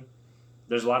happening.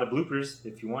 There's a lot of bloopers.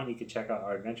 If you want, you can check out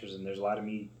our adventures, and there's a lot of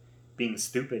me being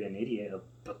stupid and idiot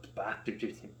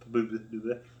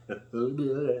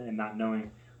and not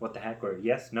knowing what the heck, or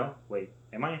yes, no, wait,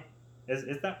 am I?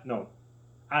 Is that? No.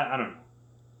 I don't know.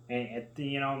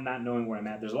 And not knowing where I'm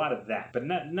at. There's a lot of that, but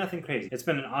nothing crazy. It's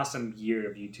been an awesome year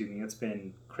of YouTubing. It's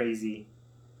been crazy,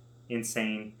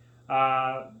 insane.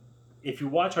 If you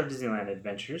watch our Disneyland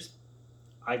adventures,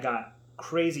 I got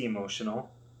crazy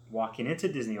emotional walking into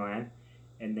Disneyland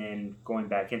and then going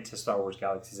back into Star Wars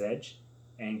Galaxy's Edge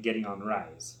and getting on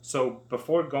Rise. So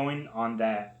before going on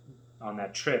that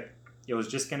trip, it was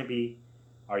just going to be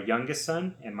our youngest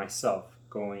son and myself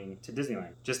going to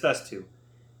Disneyland, just us two.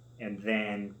 And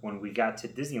then when we got to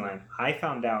Disneyland, I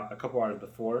found out a couple hours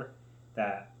before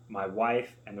that my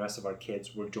wife and the rest of our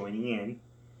kids were joining in.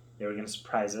 They were going to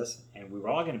surprise us, and we were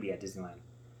all going to be at Disneyland.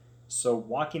 So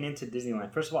walking into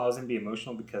Disneyland, first of all, I was going to be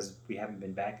emotional because we haven't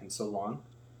been back in so long.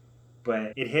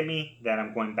 But it hit me that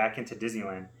I'm going back into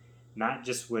Disneyland, not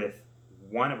just with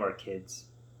one of our kids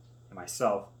and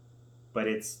myself, but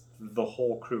it's the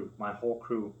whole crew, my whole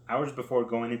crew. Hours before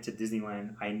going into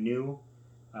Disneyland, I knew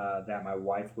that my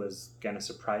wife was gonna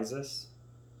surprise us.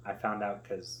 I found out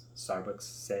because Starbucks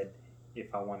said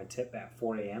if I want to tip at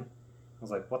 4 a.m. I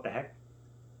was like, what the heck?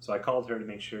 So I called her to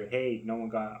make sure, hey, no one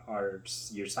got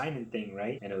your sign-in thing,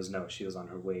 right? And it was no, she was on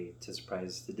her way to surprise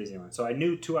us to Disneyland. So I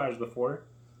knew 2 hours before,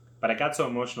 but I got so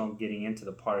emotional getting into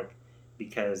the park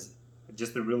because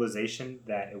just the realization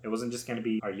that it wasn't just going to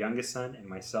be our youngest son and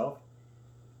myself.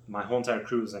 My whole entire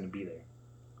crew was going to be there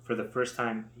for the first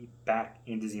time back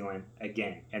in Disneyland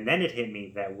again. And then it hit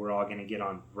me that we're all going to get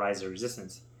on Rise of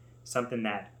Resistance, something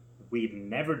that we've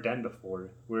never done before.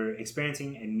 We're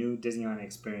experiencing a new Disneyland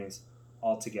experience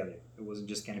all together. It wasn't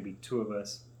just going to be 2 of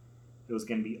us. It was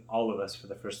going to be all of us for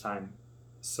the first time.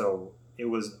 So it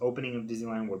was opening of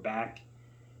Disneyland. We're back.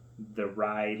 The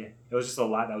ride. It was just a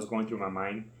lot that was going through my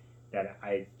mind that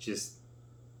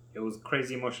it was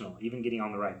crazy emotional. Even getting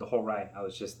on the ride, the whole ride,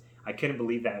 I couldn't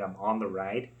believe that I'm on the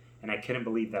ride, and I couldn't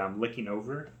believe that I'm looking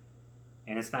over,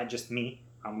 and it's not just me.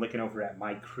 I'm looking over at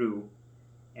my crew,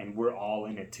 and we're all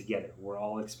in it together. We're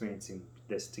all experiencing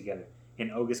this together.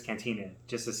 In Oga's Cantina,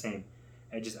 just the same.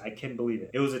 I couldn't believe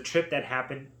it. It was a trip that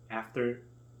happened after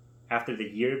the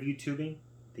year of YouTubing.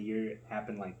 The year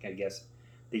happened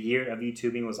the year of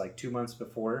YouTubing was 2 months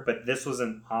before, but this was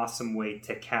an awesome way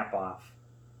to cap off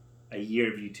a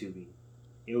year of YouTubing.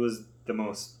 It was the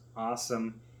most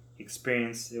awesome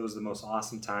experience. It was the most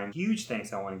awesome time. Huge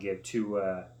thanks I want to give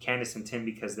to Candace and Tim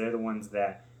because they're the ones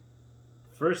that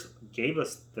first gave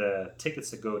us the tickets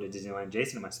to go to Disneyland,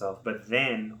 Jason and myself, but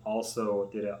then also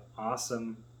did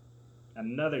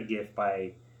another gift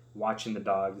by watching the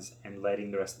dogs and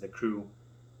letting the rest of the crew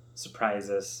surprise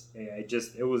us.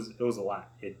 It was a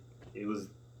lot. It was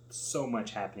so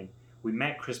much happening. We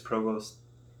met Chris Provost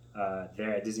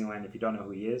there at Disneyland. If you don't know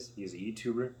who he is, he's a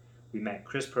YouTuber. We met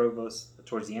Chris Provost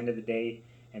towards the end of the day,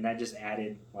 and that just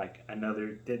added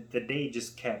another. The day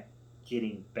just kept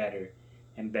getting better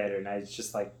and better, and I was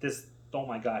just like, this. Oh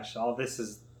my gosh, all this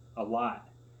is a lot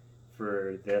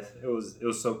for this. It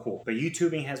was so cool. But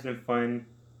YouTubing has been fun.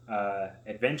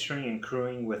 Adventuring and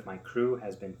crewing with my crew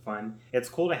has been fun. It's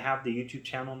cool to have the YouTube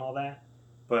channel and all that,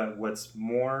 but what's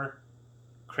more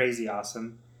crazy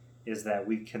awesome is that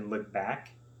we can look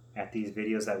back at these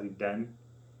videos that we've done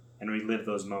and relive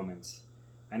those moments.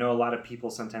 I know a lot of people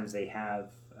sometimes they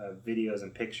have videos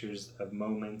and pictures of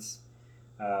moments,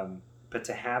 but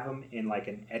to have them in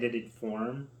an edited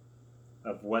form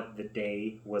of what the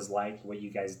day was like, what you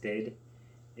guys did,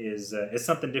 is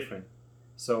something different.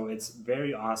 So it's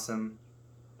very awesome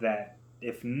that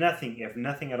if nothing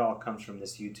at all comes from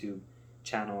this YouTube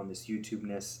channel and this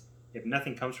YouTubeness, if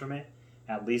nothing comes from it,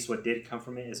 at least what did come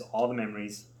from it is all the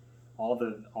memories, all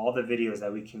the videos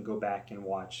that we can go back and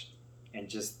watch and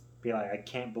just be like, I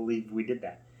can't believe we did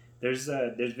that. There's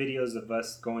videos of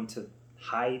us going to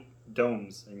high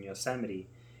domes in Yosemite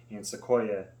and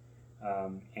Sequoia,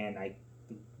 and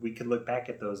we could look back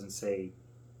at those and say,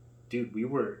 dude, we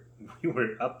were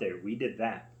up there. We did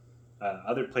that.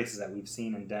 Other places that we've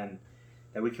seen and done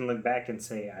that we can look back and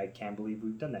say, I can't believe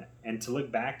we've done that. And to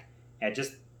look back at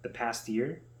just the past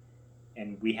year,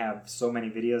 and we have so many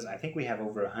videos. I think we have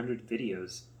over 100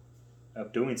 videos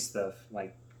of doing stuff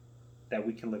that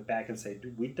we can look back and say,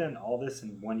 dude, we've done all this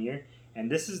in 1 year.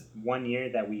 And this is 1 year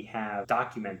that we have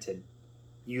documented.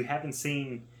 You haven't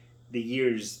seen the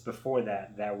years before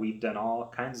that we've done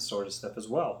all kinds of sort of stuff as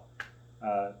well.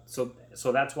 So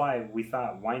that's why we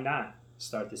thought, why not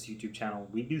start this YouTube channel?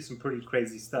 We do some pretty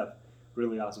crazy stuff,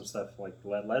 really awesome stuff.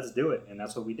 Let's do it, and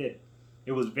that's what we did.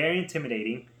 It was very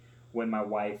intimidating when my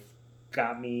wife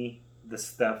got me the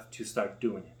stuff to start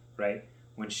doing it, right?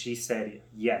 When she said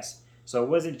yes. So it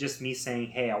wasn't just me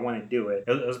saying, hey, I want to do it.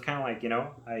 It was kind of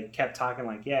I kept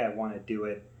talking yeah, I want to do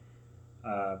it.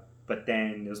 But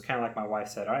then it was kind of my wife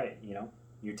said, all right,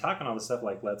 you're talking all this stuff,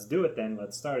 let's do it then,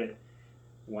 let's start it.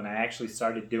 When I actually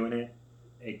started doing it,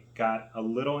 it got a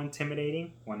little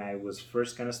intimidating when I was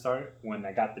first going to start. When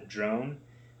I got the drone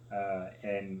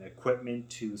and equipment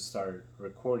to start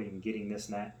recording, getting this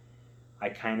and that, I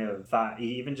kind of thought,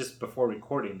 even just before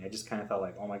recording, I just kind of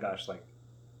thought oh my gosh,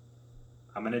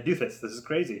 I'm going to do this. This is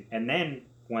crazy. And then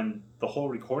when the whole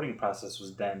recording process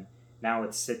was done, now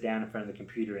it's sit down in front of the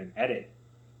computer and edit.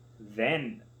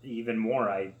 Then even more,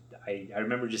 I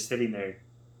remember just sitting there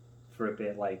for a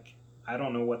bit I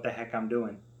don't know what the heck I'm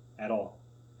doing at all.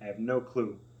 I have no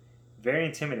clue. Very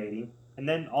intimidating. And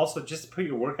then also just to put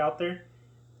your work out there,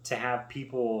 to have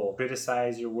people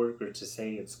criticize your work or to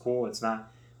say it's cool, it's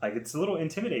not, it's a little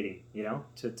intimidating,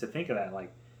 to think of that.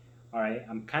 All right,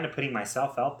 I'm kind of putting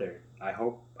myself out there. I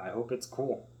hope it's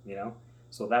cool,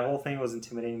 So that whole thing was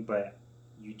intimidating, but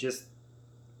you just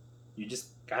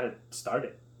gotta start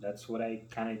it. that's what I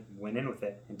kind of went in with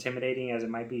it. Intimidating as it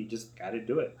might be, just got to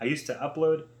do it. I used to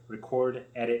upload, record,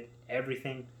 edit,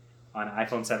 everything on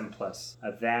iPhone 7 Plus.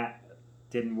 That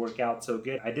didn't work out so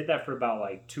good. I did that for about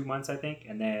like 2 months, I think,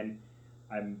 and then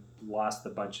I lost a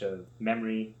bunch of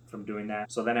memory from doing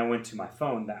that. So then I went to my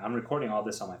phone. I'm recording all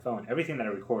this on my phone. Everything that I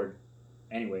record,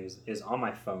 anyways, is on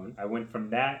my phone. I went from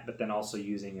that, but then also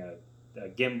using a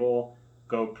gimbal,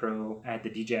 GoPro. I had the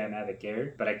DJI Mavic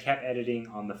Air, but I kept editing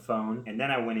on the phone, and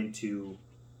then I went into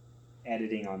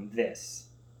editing on this,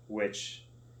 which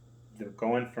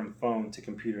going from phone to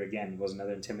computer again was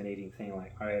another intimidating thing.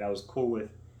 Like, all right, I was cool with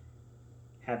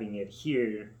having it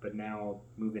here, but now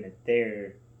moving it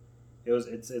there,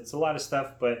 it's a lot of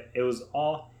stuff, but it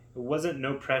wasn't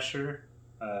no pressure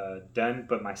done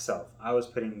but myself. I was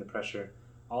putting the pressure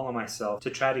all on myself to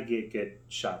try to get good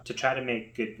shots, to try to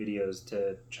make good videos,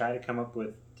 to try to come up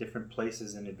with different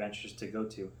places and adventures to go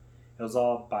to. It was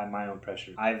all by my own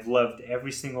pressure. I've loved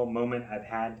every single moment I've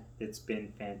had. It's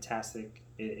been fantastic.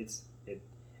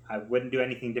 I wouldn't do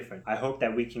anything different. I hope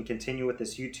that we can continue with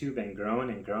this YouTube and growing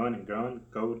and growing and growing.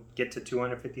 Go get to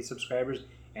 250 subscribers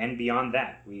and beyond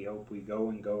that. We hope we go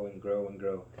and go and grow and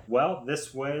grow. Well,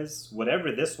 this was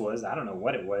whatever this was. I don't know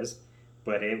what it was,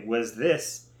 but it was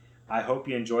this. I hope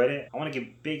you enjoyed it. I want to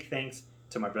give big thanks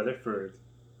to my brother for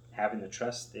having the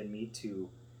trust in me to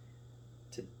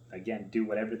again do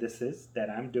whatever this is that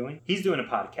I'm doing. He's doing a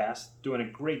podcast, doing a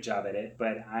great job at it,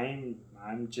 but I'm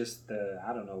just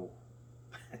I don't know,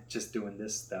 just doing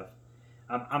this stuff.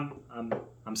 I'm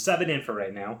subbing in for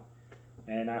right now,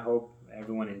 and I hope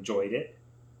everyone enjoyed it.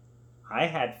 I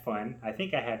had fun. I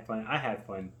think I had fun. I had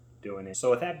fun doing it. So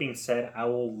with that being said, I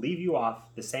will leave you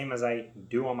off the same as I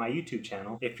do on my YouTube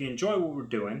channel. If you enjoy what we're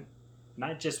doing,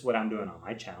 not just what I'm doing on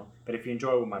my channel, but if you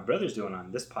enjoy what my brother's doing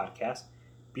on this podcast,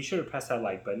 be sure to press that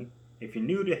like button. If you're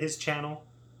new to his channel,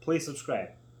 please subscribe.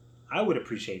 I would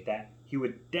appreciate that. He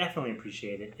would definitely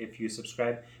appreciate it if you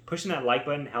subscribe. Pushing that like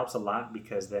button helps a lot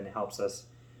because then it helps us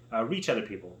reach other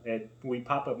people. We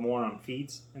pop up more on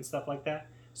feeds and stuff like that.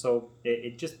 So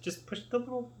it just push the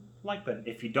little like button.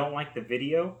 If you don't like the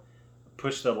video,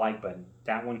 push the like button.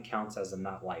 That one counts as a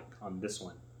not like on this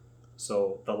one.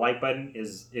 So the like button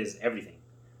is everything.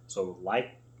 So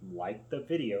like the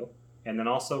video, and then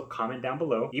also comment down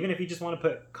below. Even if you just want to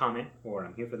put comment, or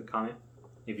I'm here for the comment.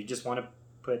 If you just want to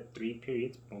put 3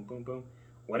 periods, boom, boom, boom.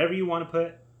 Whatever you want to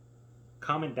put,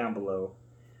 comment down below.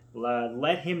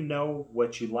 Let him know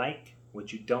what you like,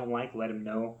 what you don't like. Let him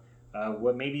know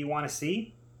what maybe you want to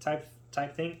see, type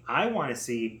thing. I want to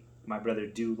see my brother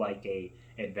do like a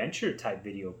adventure type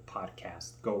video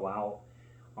podcast. Go out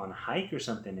on a hike or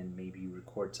something and maybe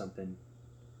record something.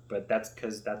 But that's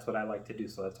because that's what I like to do,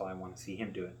 so that's why I want to see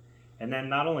him do it. And then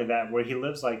not only that, where he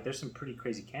lives, like there's some pretty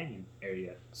crazy canyon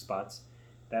area spots.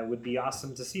 That would be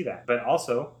awesome to see that. But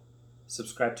also,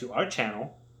 subscribe to our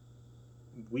channel.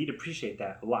 We'd appreciate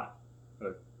that a lot.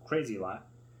 A crazy lot.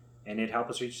 And it'd help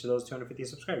us reach to those 250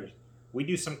 subscribers. We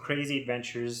do some crazy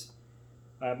adventures.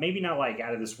 Maybe not like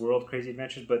out of this world crazy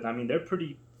adventures, but I mean, they're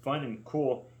pretty fun and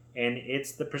cool. And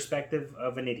it's the perspective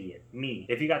of an idiot. Me.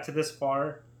 If you got to this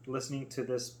far listening to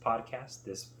this podcast,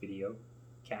 this video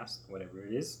cast, whatever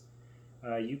it is,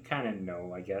 you kind of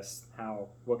know, I guess,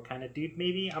 what kind of dude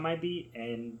maybe I might be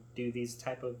and do these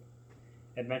type of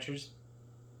adventures.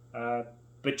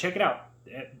 But check it out.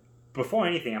 Before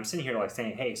anything, I'm sitting here like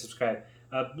saying, hey, subscribe.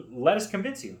 Let us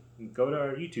convince you. Go to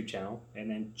our YouTube channel and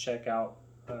then check out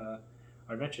our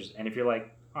adventures. And if you're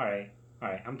like, all right,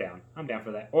 I'm down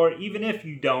for that. Or even if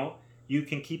you don't, you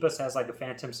can keep us as like a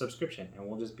phantom subscription, and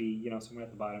we'll just be, somewhere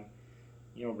at the bottom.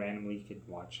 Randomly you could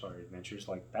watch our adventures.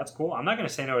 Like, that's cool. I'm not going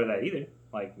to say no to that either.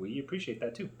 Like, we appreciate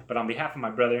that too. But on behalf of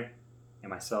my brother and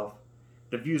myself,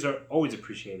 the views are always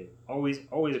appreciated. Always,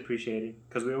 always appreciated.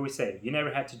 Because we always say, you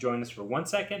never had to join us for 1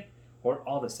 second or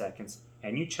all the seconds.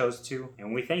 And you chose to,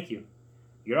 and we thank you.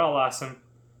 You're all awesome.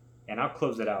 And I'll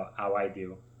close it out how I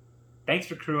do. Thanks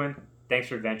for crewing. Thanks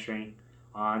for adventuring.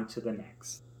 On to the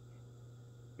next.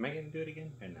 Am I going to do it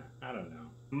again or not? I don't know.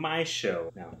 My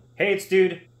show. No. Hey, it's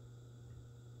Dude.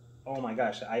 Oh my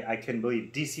gosh, I couldn't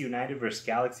believe DC United versus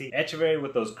Galaxy. Echeverry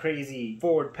with those crazy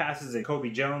forward passes and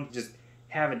Kobe Jones just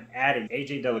haven't added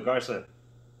AJ De La Garza.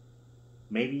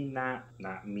 Maybe not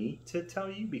me to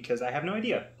tell you because I have no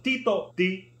idea. Tito.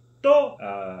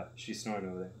 She's snoring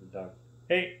over there, the dog.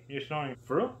 Hey, you're snoring.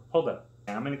 For real? Hold up.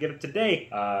 And I'm gonna get him today.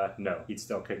 No, he'd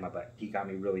still kick my butt. He got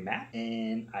me really mad,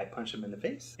 and I punched him in the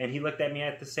face. And he looked at me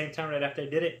at the same time right after I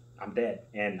did it. I'm dead.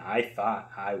 And I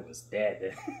thought I was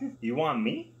dead. You want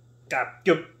me? I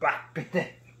don't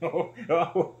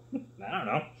know.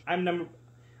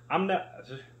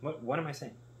 What am I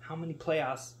saying? How how many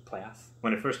playoffs?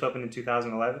 When it first opened in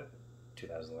 2011?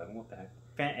 2011, what the heck?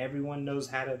 Everyone knows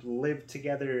how to live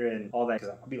together and all that.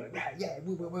 I'll be like, yeah.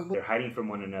 They're hiding from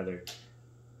one another.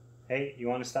 Hey, you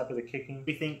want to stop with the kicking?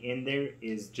 Everything in there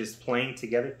is just playing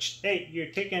together. Hey, you're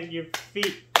kicking your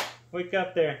feet. Wake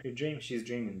up there. You're dreaming. She's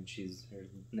dreaming. Her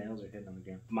nails are hitting on the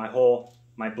ground.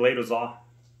 My blade was off.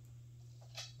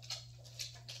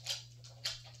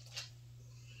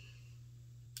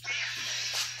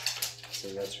 So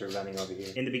that's her running over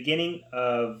here. In the beginning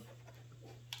of...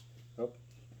 Oh.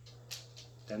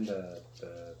 Then the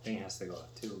thing has to go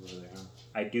up too over there, huh?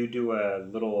 I do a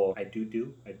little... I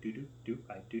do.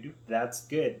 That's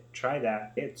good. Try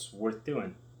that. It's worth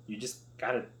doing. You just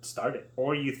gotta start it.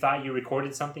 Or you thought you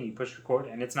recorded something, you pushed record,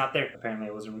 and it's not there. Apparently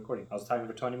I wasn't recording. I was talking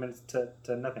for 20 minutes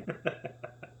to nothing.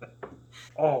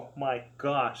 Oh my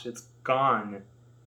gosh, it's gone.